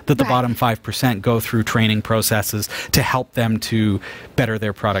 and that the Right. bottom 5% go through training processes to help them to better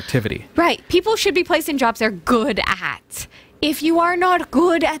their productivity. Right. People should be placed in jobs they're good at. If you are not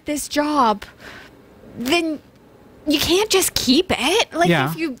good at this job, then you can't just keep it. Like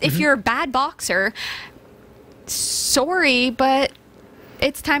Yeah. if you're a bad boxer, sorry, but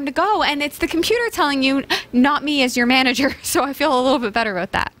it's time to go. And it's the computer telling you, not me as your manager. So I feel a little bit better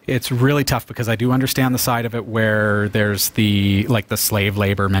about that. It's really tough because I do understand the side of it where there's the slave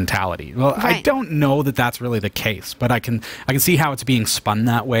labor mentality. Well, I Right. don't know that that's really the case, but I can see how it's being spun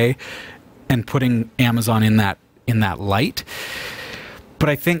that way and putting Amazon in that light. But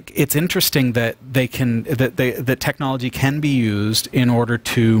I think it's interesting that that technology can be used in order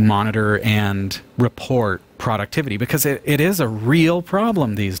to monitor and report productivity, because it is a real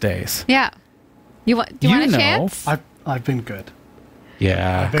problem these days. Yeah. Do you want a know. chance? I've been good.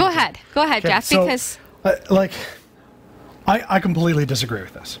 Yeah. Go ahead, Okay, Jeff, so, because I completely disagree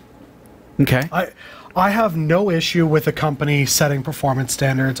with this. Okay. I have no issue with a company setting performance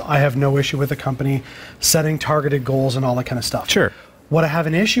standards. I have no issue with a company setting targeted goals and all that kind of stuff. Sure. What I have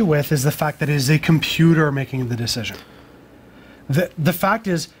an issue with is the fact that it is a computer making the decision. The fact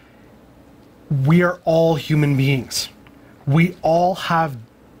is, we are all human beings. We all have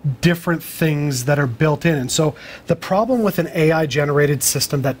different things that are built in. And so the problem with an AI generated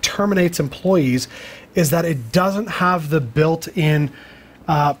system that terminates employees is that it doesn't have the built-in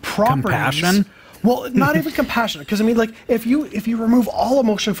properties. Compassion? Well, not even compassionate, because I mean, like, if you remove all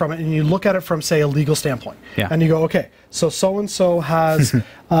emotion from it and you look at it from, say, a legal standpoint, Yeah. and you go, okay, so and so has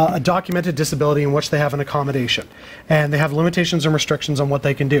a documented disability in which they have an accommodation, and they have limitations and restrictions on what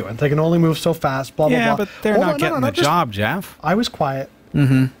they can do, and they can only move so fast, blah blah Yeah, blah. but they're Hold not on, getting the just- job, Jeff. I was quiet.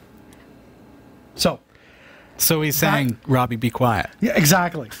 Mm-hmm. So he's saying, Robbie, be quiet. Yeah,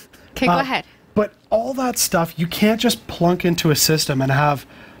 exactly. okay, go ahead. But all that stuff, you can't just plunk into a system and have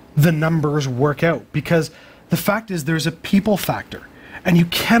the numbers work out, because the fact is there's a people factor, and you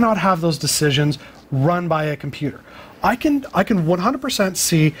cannot have those decisions run by a computer. I can 100%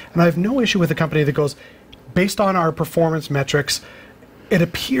 see, and I have no issue with a company that goes, based on our performance metrics, it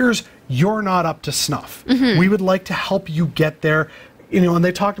appears you're not up to snuff. We would like to help you get there. And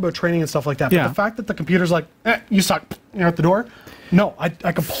they talked about training and stuff like that. Yeah. But the fact that the computer's like, you suck, you're out the door. No, I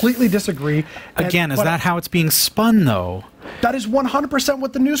completely disagree. Again, is but that how it's being spun, though? that is 100%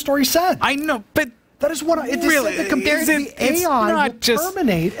 what the news story said. I know, but That is what it Really, said that compared is to it- the it's AI not will just-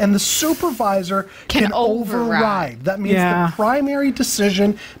 terminate and the supervisor Can can override. override. That means Yeah. the primary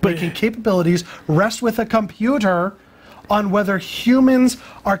decision making capabilities rest with a computer on whether humans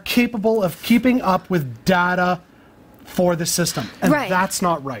are capable of keeping up with data for the system. And Right. that's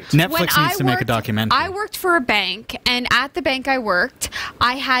not right. Netflix needs to make a documentary. I worked for a bank, and at the bank I worked,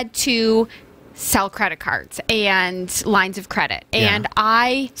 I had to sell credit cards and lines of credit. Yeah. And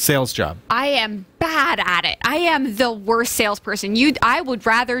I Sales job. am bad at it. I am the worst salesperson. I would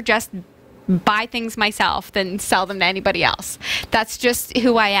rather just buy things myself than sell them to anybody else. That's just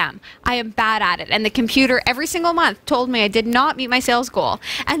who I am. I am bad at it. And the computer every single month told me I did not meet my sales goal.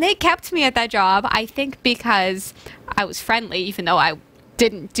 And they kept me at that job, I think because I was friendly, even though I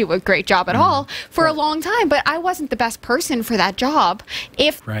didn't do a great job at all for a long time. But I wasn't the best person for that job.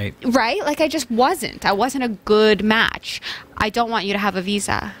 Right. Right? Like I just wasn't. I wasn't a good match. I don't want you to have a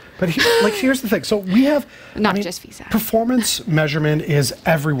visa. But here's the thing. So we have Not just Visa. Performance measurement is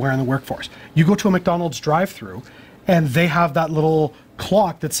everywhere in the workforce. You go to a McDonald's drive-through, and they have that little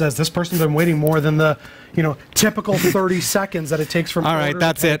clock that says this person's been waiting more than the typical 30 seconds that it takes from. All right, order to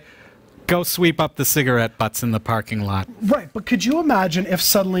that's pay. it. Go sweep up the cigarette butts in the parking lot. Right, but could you imagine if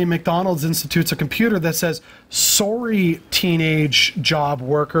suddenly McDonald's institutes a computer that says, "Sorry, teenage job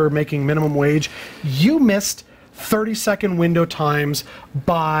worker making minimum wage, you missed 30-second window times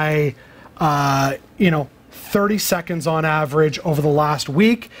by, 30 seconds on average over the last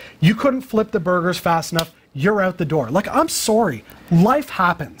week. You couldn't flip the burgers fast enough. You're out the door." Like, I'm sorry. Life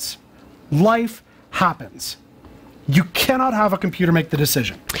happens. Life happens. You cannot have a computer make the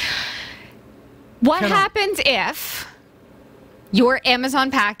decision. What Cannot. happens if your Amazon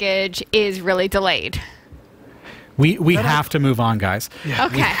package is really delayed? We have to move on, guys.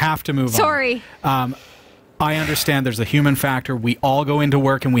 Okay. We have to move Sorry. on. I understand there's a human factor. We all go into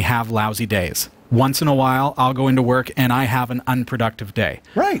work and we have lousy days. Once in a while, I'll go into work and I have an unproductive day.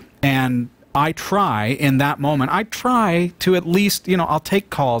 Right. And I try in that moment, I try to at least, I'll take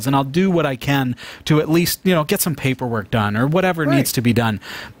calls and I'll do what I can to at least, get some paperwork done or whatever Right. needs to be done.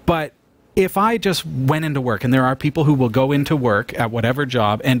 But if I just went into work, and there are people who will go into work at whatever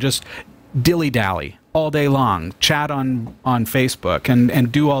job and just dilly-dally all day long, chat on Facebook,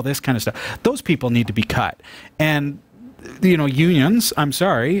 and do all this kind of stuff. Those people need to be cut. And unions, I'm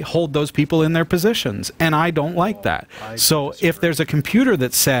sorry, hold those people in their positions, and I don't like that. So if there's a computer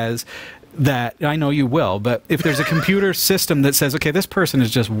that says that, I know you will, but if there's a computer system that says, okay, this person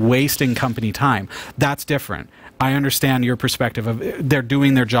is just wasting company time, that's different. I understand your perspective of they're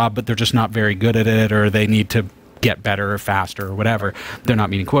doing their job, but they're just not very good at it, or they need to get better or faster or whatever. They're not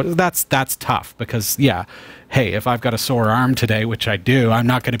meeting quotas. That's tough because, yeah, hey, if I've got a sore arm today, which I do, I'm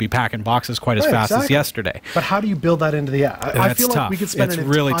not going to be packing boxes quite as fast as yesterday. But how do you build that into the app? I feel like we could spend an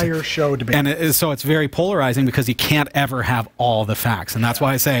entire show debating. And so it's very polarizing because you can't ever have all the facts. And that's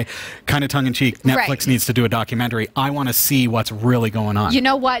why I say, kind of tongue-in-cheek, Netflix needs to do a documentary. I want to see what's really going on. You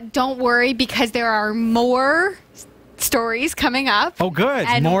know what? Don't worry, because there are more stories coming up. Oh, good.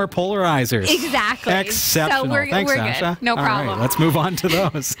 More polarizers. Exactly. Exceptional. So we're Sasha. good. No problem. All right, let's move on to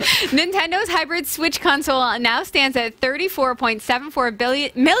those. Nintendo's hybrid Switch console now stands at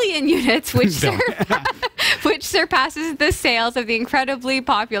 34.74 million units, which surpasses the sales of the incredibly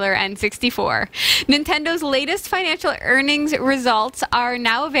popular N64. Nintendo's latest financial earnings results are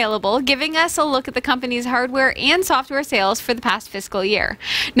now available, giving us a look at the company's hardware and software sales for the past fiscal year.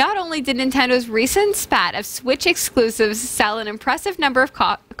 Not only did Nintendo's recent spat of Switch exclusives sell an impressive number of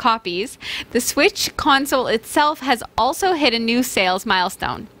copies, the Switch console itself has also hit a new sales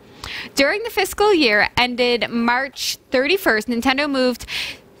milestone. During the fiscal year ended March 31st, Nintendo moved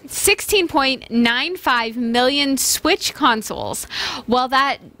 16.95 million Switch consoles. While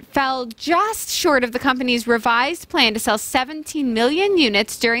that fell just short of the company's revised plan to sell 17 million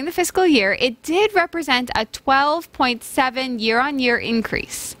units during the fiscal year, it did represent a 12.7 year-on-year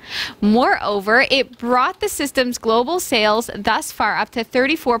increase. Moreover, it brought the system's global sales thus far up to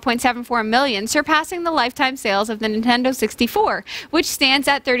 34.74 million, surpassing the lifetime sales of the Nintendo 64, which stands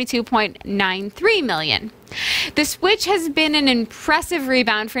at 32.93 million. The Switch has been an impressive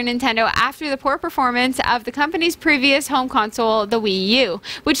rebound for Nintendo after the poor performance of the company's previous home console, the Wii U,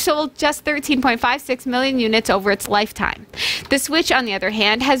 which sold just 13.56 million units over its lifetime. The Switch, on the other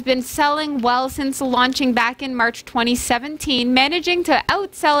hand, has been selling well since launching back in March 2017, managing to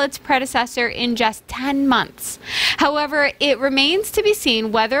outsell its predecessor in just 10 months. However, it remains to be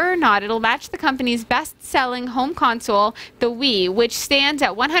seen whether or not it'll match the company's best-selling home console, the Wii, which stands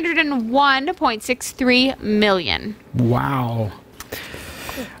at 101.63 million. Wow.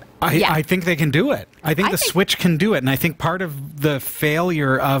 I think they can do it. I think the Switch can do it. And I think part of the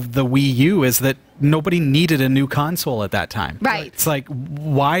failure of the Wii U is that nobody needed a new console at that time. Right. It's like,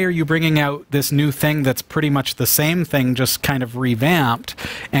 why are you bringing out this new thing that's pretty much the same thing, just kind of revamped,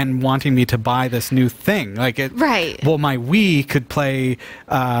 and wanting me to buy this new thing? Like it. Right. Well, my Wii could play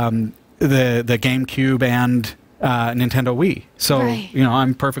the GameCube and Nintendo Wii. So,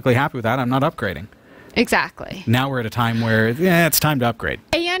 I'm perfectly happy with that. I'm not upgrading. Exactly. Now we're at a time where, it's time to upgrade.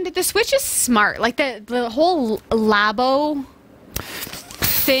 And the Switch is smart. Like the whole Labo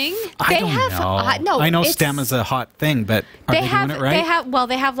thing. I don't know. I know STEM is a hot thing, but are they doing it right?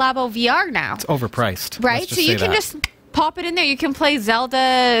 They have Labo VR now. It's overpriced. Right? So you can just pop it in there. You can play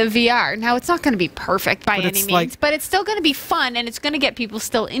Zelda VR. Now, it's not going to be perfect by any means, but it's still going to be fun, and it's going to get people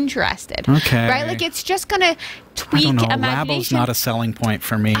still interested. Okay. Right? Like, it's just going to tweak imagination. Labo's not a selling point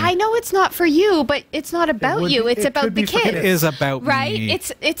for me. I know it's not for you, but it's not about you. It's about the kids. It is about me.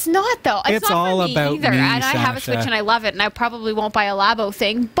 It's not, though. It's not all for me about either. me, And I have a Sasha. Switch, and I love it, and I probably won't buy a Labo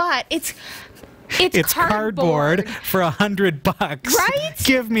thing, but it's cardboard for $100. Right?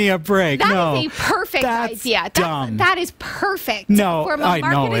 Give me a break. That is a perfect idea. Dumb. That is perfect. No, from a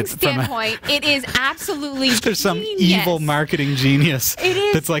marketing standpoint, it is absolutely There's some evil marketing genius. It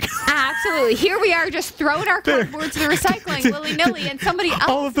is. That's like absolutely. Here we are, just throwing our cardboard to the recycling willy-nilly, and somebody else.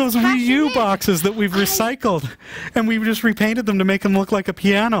 All of those Wii U boxes that we've recycled, and we've just repainted them to make them look like a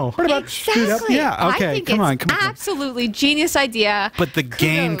piano. What about exactly? Yeah. Okay. I think come on. Absolutely genius idea. But the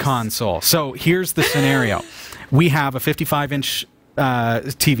game console. So here's the scenario. We have a 55-inch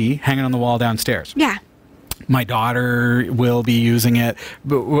TV hanging on the wall downstairs. Yeah. My daughter will be using it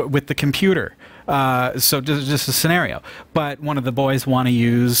with the computer. So just a scenario. But one of the boys want to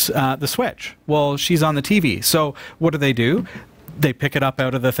use the Switch. Well, she's on the TV. So what do? They pick it up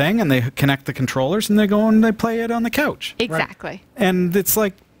out of the thing, and they connect the controllers, and they go and they play it on the couch. Exactly. Right? And it's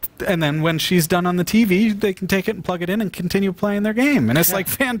like, and then when she's done on the TV, they can take it and plug it in and continue playing their game. And it's like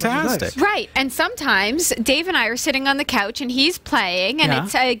fantastic. Right. And sometimes Dave and I are sitting on the couch and he's playing, and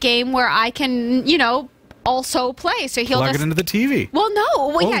it's a game where I can, also play. So he'll Plug just it into the TV. Well, no.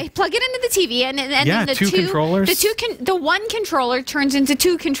 Well, Oh. yeah, plug it into the TV, and Yeah, then the two controllers. The one controller turns into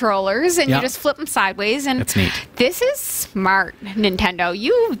two controllers, and Yeah. you just flip them sideways. And That's neat. This is smart, Nintendo.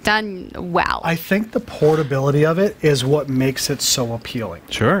 You've done well. I think the portability of it is what makes it so appealing.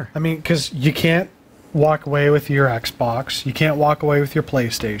 Sure. I mean, because you can't walk away with your Xbox, you can't walk away with your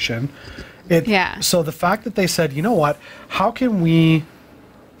PlayStation. Yeah. So the fact that they said, you know what, how can we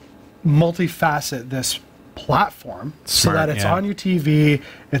multifacet this platform so Smart, that it's yeah. on your TV,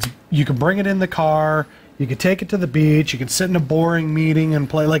 you can bring it in the car, you can take it to the beach, you can sit in a boring meeting and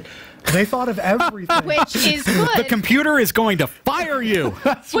play. Like, they thought of everything. Which is The good. computer is going to fire you.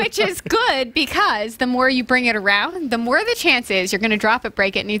 Which is good because the more you bring it around, the more the chance is you're going to drop it,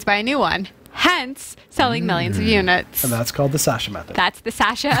 break it, and need to buy a new one. Hence, selling millions of units. And that's called the Sasha method. That's the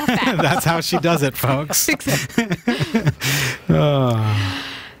Sasha effect. That's how she does it, folks.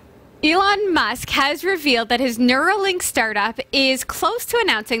 Elon Musk has revealed that his Neuralink startup is close to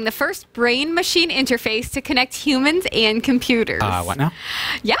announcing the first brain-machine interface to connect humans and computers. What now?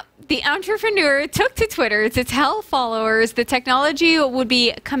 Yep. The entrepreneur took to Twitter to tell followers the technology would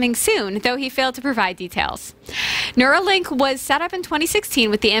be coming soon, though he failed to provide details. Neuralink was set up in 2016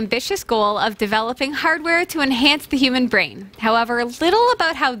 with the ambitious goal of developing hardware to enhance the human brain. However, little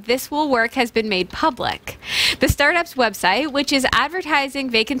about how this will work has been made public. The startup's website, which is advertising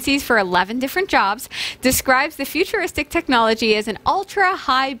vacancies for 11 different jobs, describes the futuristic technology as an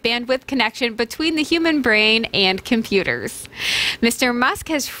ultra-high bandwidth connection between the human brain and computers. Mr. Musk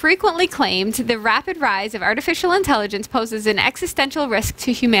has frequently claimed the rapid rise of artificial intelligence poses an existential risk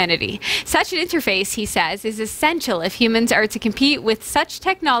to humanity. Such an interface, he says, is essential if humans are to compete with such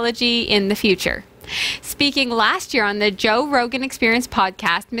technology in the future. Speaking last year on the Joe Rogan Experience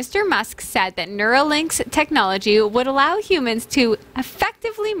podcast, Mr. Musk said that Neuralink's technology would allow humans to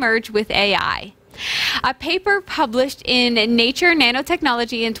effectively merge with AI. A paper published in Nature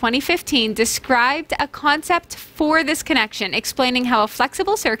Nanotechnology in 2015 described a concept for this connection, explaining how a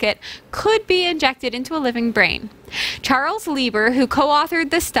flexible circuit could be injected into a living brain. Charles Lieber, who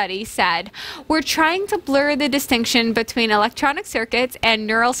co-authored the study, said, "We're trying to blur the distinction between electronic circuits and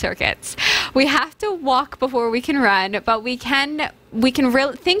neural circuits. We have to walk before we can run, but we can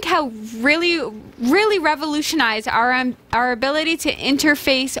think how really revolutionize our ability to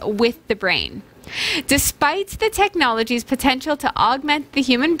interface with the brain." Despite the technology's potential to augment the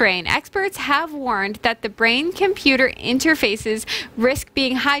human brain, experts have warned that the brain-computer interfaces risk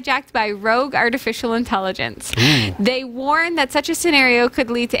being hijacked by rogue artificial intelligence. Ooh. They warn that such a scenario could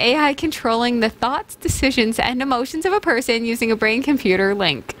lead to AI controlling the thoughts, decisions, and emotions of a person using a brain-computer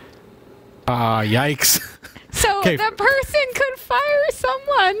link. Yikes. So Okay. the person could fire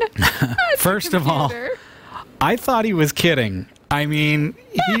someone. That's First a of all, computer. I thought he was kidding. I mean,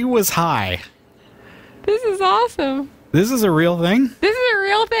 he was high. This is awesome. This is a real thing? This is a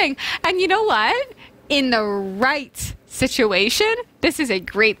real thing. And you know what? In the right situation, this is a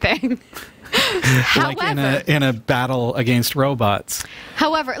great thing. Like in a battle against robots.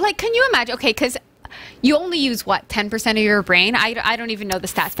 However, like, can you imagine? Okay, because you only use, what, 10% of your brain? I don't even know the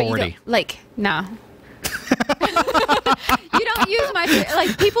stats. 40. But you don't, like, no. You don't use much.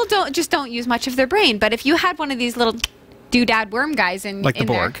 Like, people don't use much of their brain. But if you had one of these little doodad worm guys in Like the in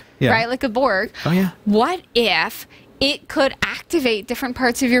there, Borg. Yeah. right? Like a Borg. Oh, yeah. What if it could activate different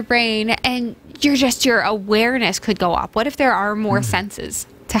parts of your brain and your awareness could go up? What if there are more senses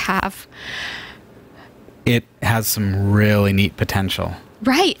to have? It has some really neat potential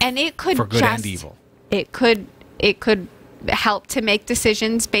Right, and it could for good and evil. It could help to make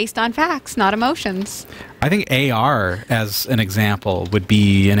decisions based on facts, not emotions. I think AR, as an example, would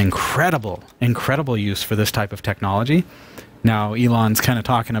be an incredible use for this type of technology. Now, Elon's kind of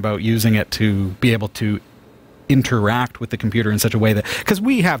talking about using it to be able to interact with the computer in such a way that, because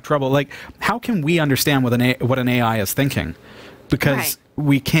we have trouble, like, how can we understand what an AI is thinking? Because Right.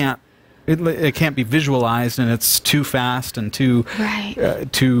 we can't. It can't be visualized, and it's too fast and too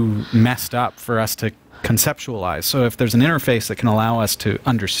messed up for us to conceptualize. So if there's an interface that can allow us to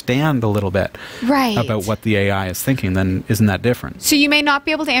understand a little bit about what the AI is thinking, then isn't that different? So you may not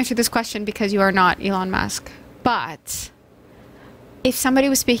be able to answer this question because you are not Elon Musk, but if somebody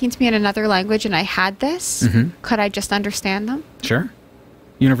was speaking to me in another language and I had this, could I just understand them? Sure.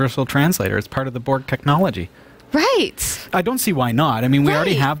 Universal translator. It's part of the Borg technology. Right. I don't see why not. I mean, we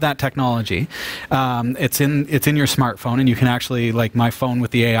already Right. have that technology. It's in your smartphone, and you can actually, like my phone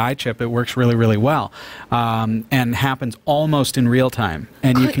with the AI chip, it works really, really well, and happens almost in real time.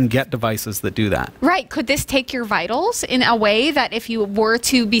 And you can get devices that do that. Right. Could this take your vitals in a way that if you were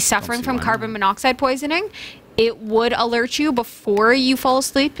to be suffering from carbon monoxide poisoning, it would alert you before you fall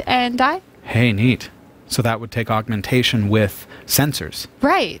asleep and die? Hey, neat. So that would take augmentation with sensors.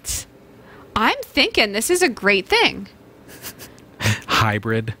 Right. I'm thinking this is a great thing.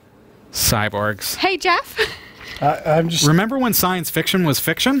 Hybrid cyborgs. Hey, Jeff. I'm just... Remember when science fiction was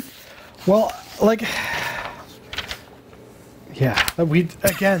fiction? Well, like... Yeah,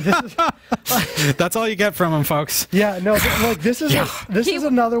 again, this is... That's all you get from them, folks. Yeah, no, like this is this is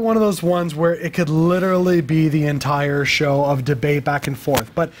another one of those ones where it could literally be the entire show of debate back and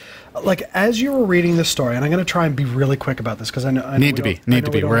forth. But like as you were reading the story, and I'm going to try and be really quick about this because I know Need to be.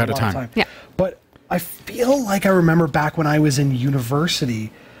 We're out of time. Yeah. But I feel like I remember back when I was in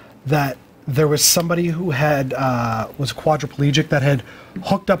university that there was somebody who had was quadriplegic that had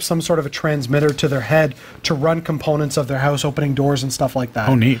hooked up some sort of a transmitter to their head to run components of their house, opening doors and stuff like that.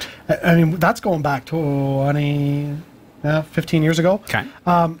 Oh, neat. I mean, that's going back 15 years ago. Okay.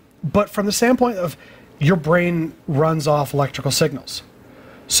 But from the standpoint of your brain runs off electrical signals.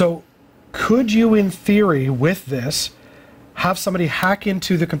 So could you, in theory, with this, have somebody hack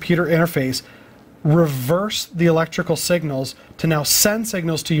into the computer interface, reverse the electrical signals to now send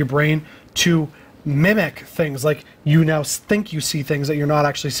signals to your brain to mimic things, like you now think you see things that you're not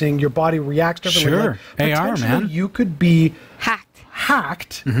actually seeing, your body reacts differently. Sure. Like, AR, man. you could be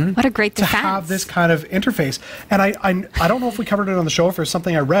hacked. Mm-hmm. What a great to defense. have this kind of interface. And I don't know if we covered it on the show, if it was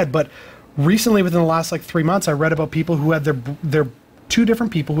something I read, but recently within the last like 3 months, I read about people who had their two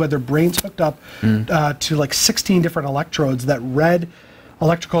different people who had their brains hooked up to like 16 different electrodes that read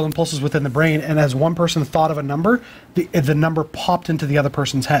electrical impulses within the brain, and as one person thought of a number, the number popped into the other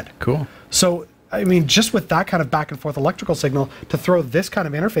person's head. Cool. So, I mean, just with that kind of back and forth electrical signal, to throw this kind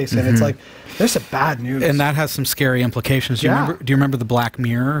of interface in, it's like, there's some bad news. And that has some scary implications. Do you remember the Black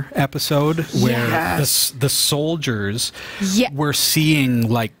Mirror episode where the soldiers were seeing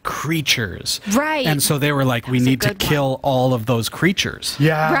like creatures? Right. And so they were like, we need to kill all of those creatures.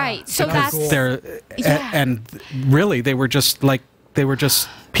 Yeah. Right. So that's and really they were just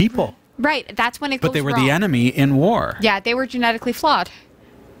people. Right. That's when it goes But they were wrong. the enemy in war. Yeah, they were genetically flawed.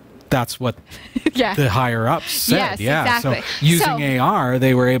 That's what Yeah. the higher ups said. Yes, exactly. So using AR,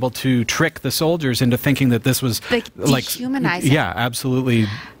 they were able to trick the soldiers into thinking that this was like dehumanizing. Yeah, absolutely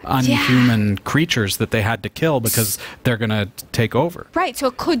unhuman creatures that they had to kill because they're going to take over. Right. So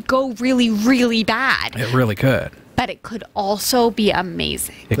it could go really, really bad. It really could. But it could also be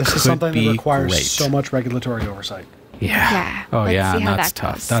amazing. This is something that requires great. so much regulatory oversight. Yeah. Oh, Let's yeah, see and how that's that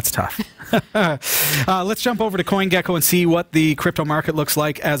tough. goes. That's tough. Let's jump over to CoinGecko and see what the crypto market looks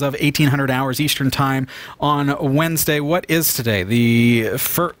like as of 1800 hours Eastern Time on Wednesday. What is today? The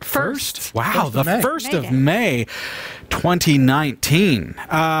first? Wow, the 1st of May. 2019.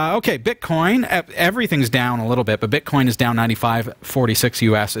 Okay, Bitcoin, everything's down a little bit, but Bitcoin is down 95.46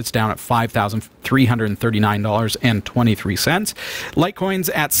 US. It's down at $5,339.23. Litecoin's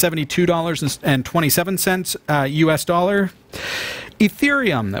at $72.27 US dollar.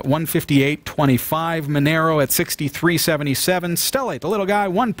 Ethereum at 158.25, Monero at 63.77, Stellate, the little guy,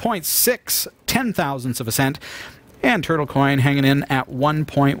 1.6 thousandths of a cent, and Turtle Coin hanging in at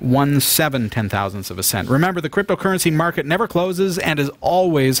 1.17 thousandths of a cent. Remember, the cryptocurrency market never closes and is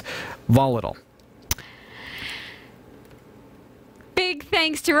always volatile. Big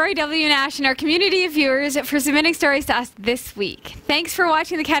thanks to Roy W. Nash and our community of viewers for submitting stories to us this week. Thanks for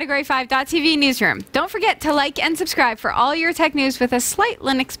watching the Category 5.tv newsroom. Don't forget to like and subscribe for all your tech news with a slight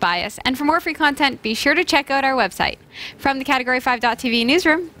Linux bias. And for more free content, be sure to check out our website. From the Category 5.tv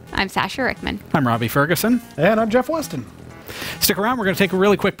newsroom, I'm Sasha Rickman. I'm Robbie Ferguson. And I'm Jeff Weston. Stick around. We're going to take a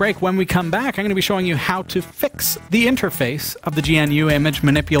really quick break. When we come back, I'm going to be showing you how to fix the interface of the GNU image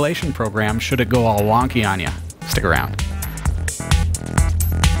manipulation program should it go all wonky on you. Stick around.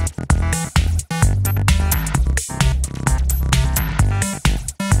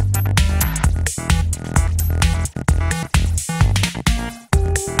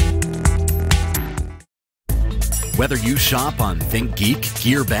 Whether you shop on ThinkGeek,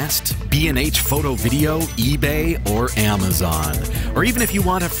 GearBest, B&H Photo Video, eBay, or Amazon, or even if you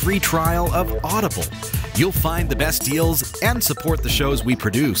want a free trial of Audible, you'll find the best deals and support the shows we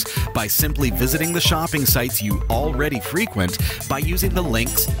produce by simply visiting the shopping sites you already frequent by using the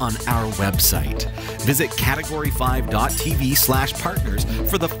links on our website. Visit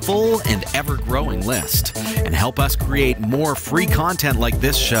category5.tv/partners for the full and ever-growing list and help us create more free content like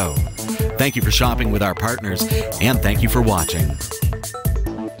this show. Thank you for shopping with our partners, and thank you for watching.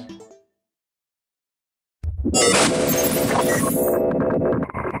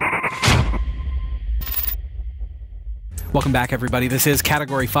 Welcome back, everybody. This is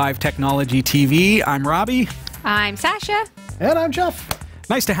Category 5 Technology TV. I'm Robbie. I'm Sasha. And I'm Jeff.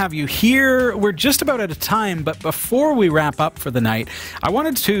 Nice to have you here. We're just about out of time, but before we wrap up for the night, I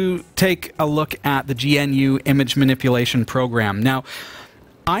wanted to take a look at the GNU image manipulation program. Now,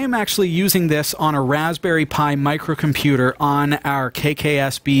 I am actually using this on a Raspberry Pi microcomputer on our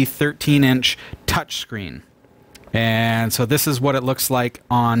KKSB 13-inch touchscreen. And so this is what it looks like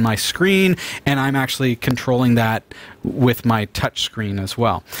on my screen, and I'm actually controlling that with my touch screen as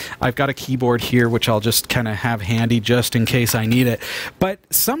well. I've got a keyboard here, which I'll just kind of have handy just in case I need it. But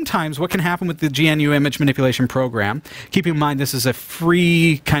sometimes what can happen with the GNU image manipulation program, keep in mind this is a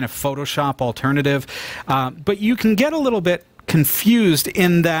free kind of Photoshop alternative, but you can get a little bit confused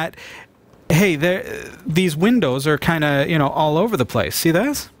in that, hey, these windows are kind of, you know, all over the place. See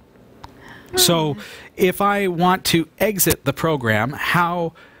this? So if I want to exit the program,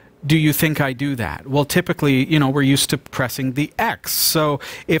 how do you think I do that? Well, typically, you know, we're used to pressing the X. So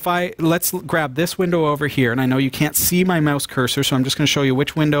if let's grab this window over here, and I know you can't see my mouse cursor, so I'm just going to show you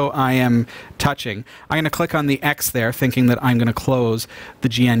which window I am touching. I'm going to click on the X there, thinking that I'm going to close the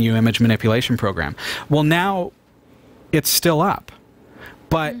GNU image manipulation program. Well, now it's still up,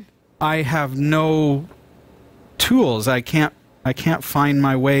 but I have no tools. I can't find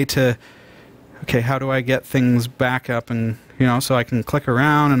my way to... Okay, how do I get things back up, and, you know, so I can click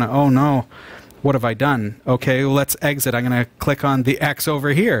around and, oh no, what have I done? Okay, let's exit. I'm going to click on the X over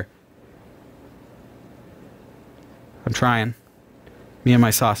here. I'm trying. Me and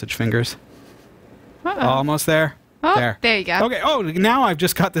my sausage fingers. Almost there. Oh, there you go. Okay, oh, now I've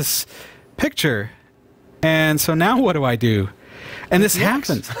just got this picture. And so now what do I do? And this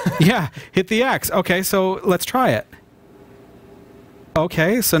happens. Yeah, hit the X. Okay, so let's try it.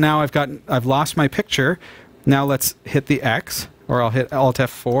 Okay, so now I've lost my picture. Now let's hit the X, or I'll hit Alt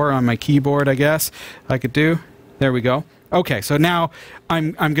F4 on my keyboard, I guess. I could do. There we go. Okay, so now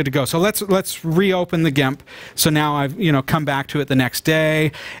I'm good to go. So let's reopen the GIMP. So now I've, you know, come back to it the next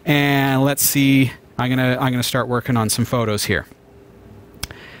day, and let's see. I'm gonna start working on some photos here.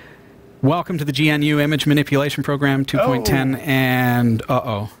 Welcome to the GNU image manipulation program 2.10, and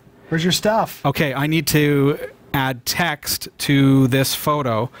Where's your stuff? Okay, I need to add text to this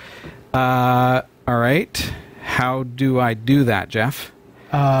photo. All right. How do I do that, Jeff?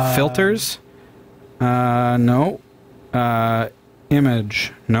 Filters? No.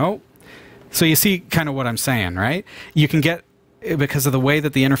 Image? No. So you see kind of what I'm saying, right? You can get, because of the way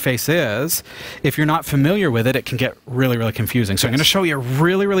that the interface is, if you're not familiar with it, it can get really, really confusing. So I'm going to show you a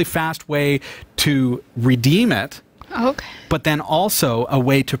really, really fast way to redeem it. Okay. But then also a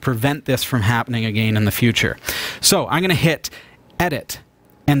way to prevent this from happening again in the future. So I'm going to hit Edit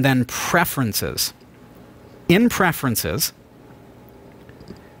and then Preferences. In Preferences,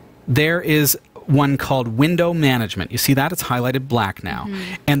 there is one called Window Management. You see that? It's highlighted black now.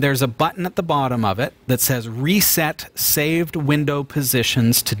 And there's a button at the bottom of it that says Reset Saved Window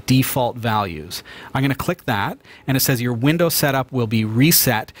Positions to Default Values. I'm going to click that, and it says your window setup will be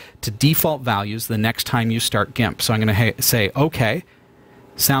reset to default values the next time you start GIMP. So I'm going to say OK.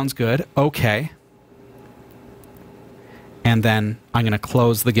 Sounds good. OK. And then I'm going to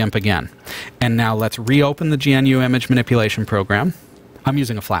close the GIMP again. And now let's reopen the GNU image manipulation program. I'm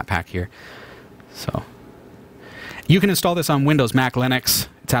using a Flatpak here. So you can install this on Windows, Mac, Linux.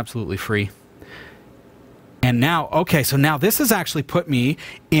 It's absolutely free. And now, okay, so now this has actually put me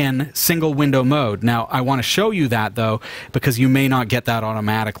in single window mode. Now, I want to show you that, though, because you may not get that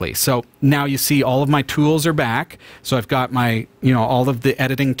automatically. So now you see all of my tools are back. So I've got my, you know, all of the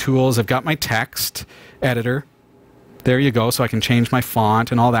editing tools. I've got my text editor. There you go. So I can change my font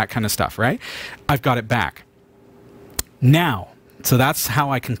and all that kind of stuff, right? I've got it back. Now, so that's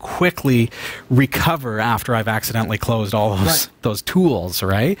how I can quickly recover after I've accidentally closed all those tools,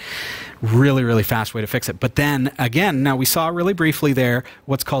 right? Really, really fast way to fix it. But then, again, now we saw really briefly there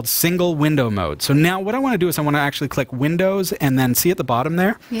what's called single window mode. So now what I want to do is I want to actually click Windows and then see at the bottom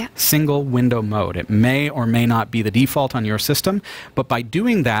there? Yeah. Single window mode. It may or may not be the default on your system, but by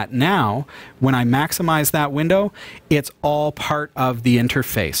doing that now, when I maximize that window, it's all part of the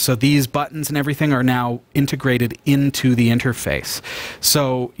interface. So these buttons and everything are now integrated into the interface.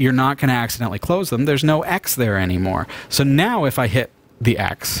 So you're not going to accidentally close them. There's no X there anymore. So now if I hit the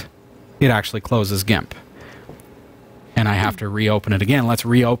X, it actually closes GIMP. And I have to reopen it again. Let's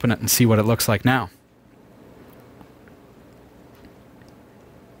reopen it and see what it looks like now.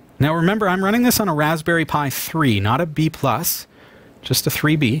 Now remember, I'm running this on a Raspberry Pi 3, not a B+, just a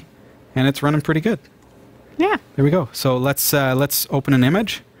 3B, and it's running pretty good. Yeah. There we go. So let's open an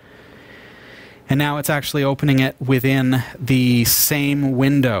image. And now it's actually opening it within the same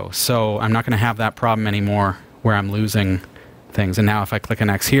window. So I'm not going to have that problem anymore where I'm losing things. And now if I click an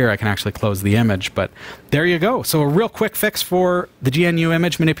X here, I can actually close the image. But there you go. So a real quick fix for the GNU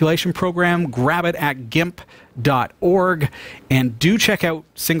image manipulation program. Grab it at GIMP.org, and do check out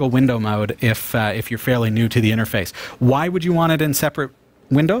single window mode if you're fairly new to the interface. Why would you want it in separate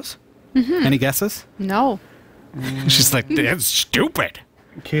windows? Any guesses? No. She's like, that's stupid.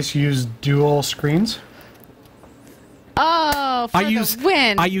 In case you use dual screens. Oh, for the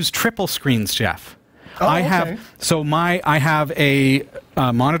win. I use triple screens, Jeff. Oh, I okay. have a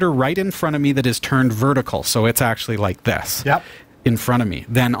monitor right in front of me that is turned vertical, so it's actually like this. Yep. In front of me.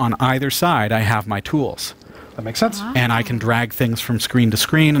 Then on either side, I have my tools. That makes sense. And I can drag things from screen to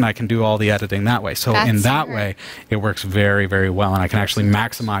screen, and I can do all the editing that way. So in that way, it works very, very well, and I can actually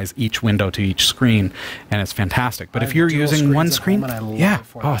maximize each window to each screen, and it's fantastic. But if you're using one screen,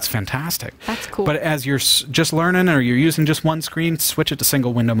 it's fantastic. That's cool. But as you're just learning, or you're using just one screen, switch it to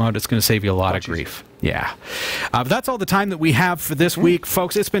single window mode. It's going to save you a lot of grief. Yeah. But that's all the time that we have for this week,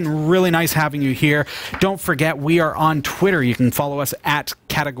 folks. It's been really nice having you here. Don't forget, we are on Twitter. You can follow us at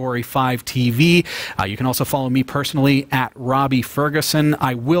Category 5 TV. You can also follow me personally at Robbie Ferguson.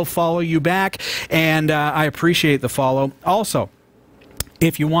 I will follow you back, and I appreciate the follow. Also,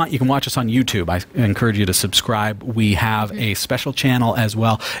 if you want, you can watch us on YouTube. I encourage you to subscribe. We have a special channel as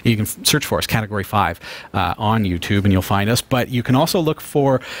well. You can search for us, Category 5, on YouTube, and you'll find us. But you can also look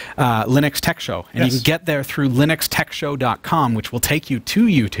for Linux Tech Show, and you can get there through linuxtechshow.com, which will take you to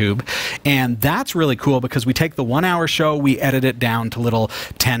YouTube. And that's really cool because we take the 1 hour show, we edit it down to little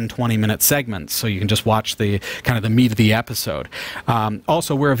 10, 20-minute segments, so you can just watch the kind of the meat of the episode.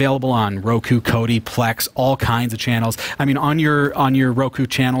 Also, we're available on Roku, Kodi, Plex, all kinds of channels. I mean, on your Roku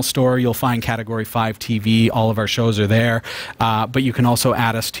channel store, you'll find Category 5 TV. All of our shows are there. But you can also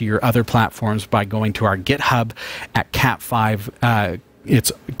add us to your other platforms by going to our GitHub at Cat5. It's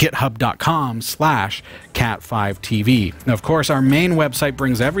github.com/Cat5TV. Now, of course, our main website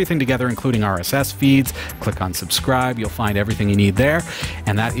brings everything together, including RSS feeds. Click on subscribe. You'll find everything you need there.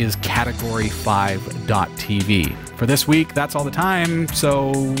 And that is category5.tv. For this week, that's all the time.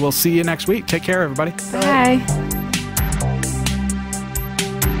 So we'll see you next week. Take care, everybody. Bye.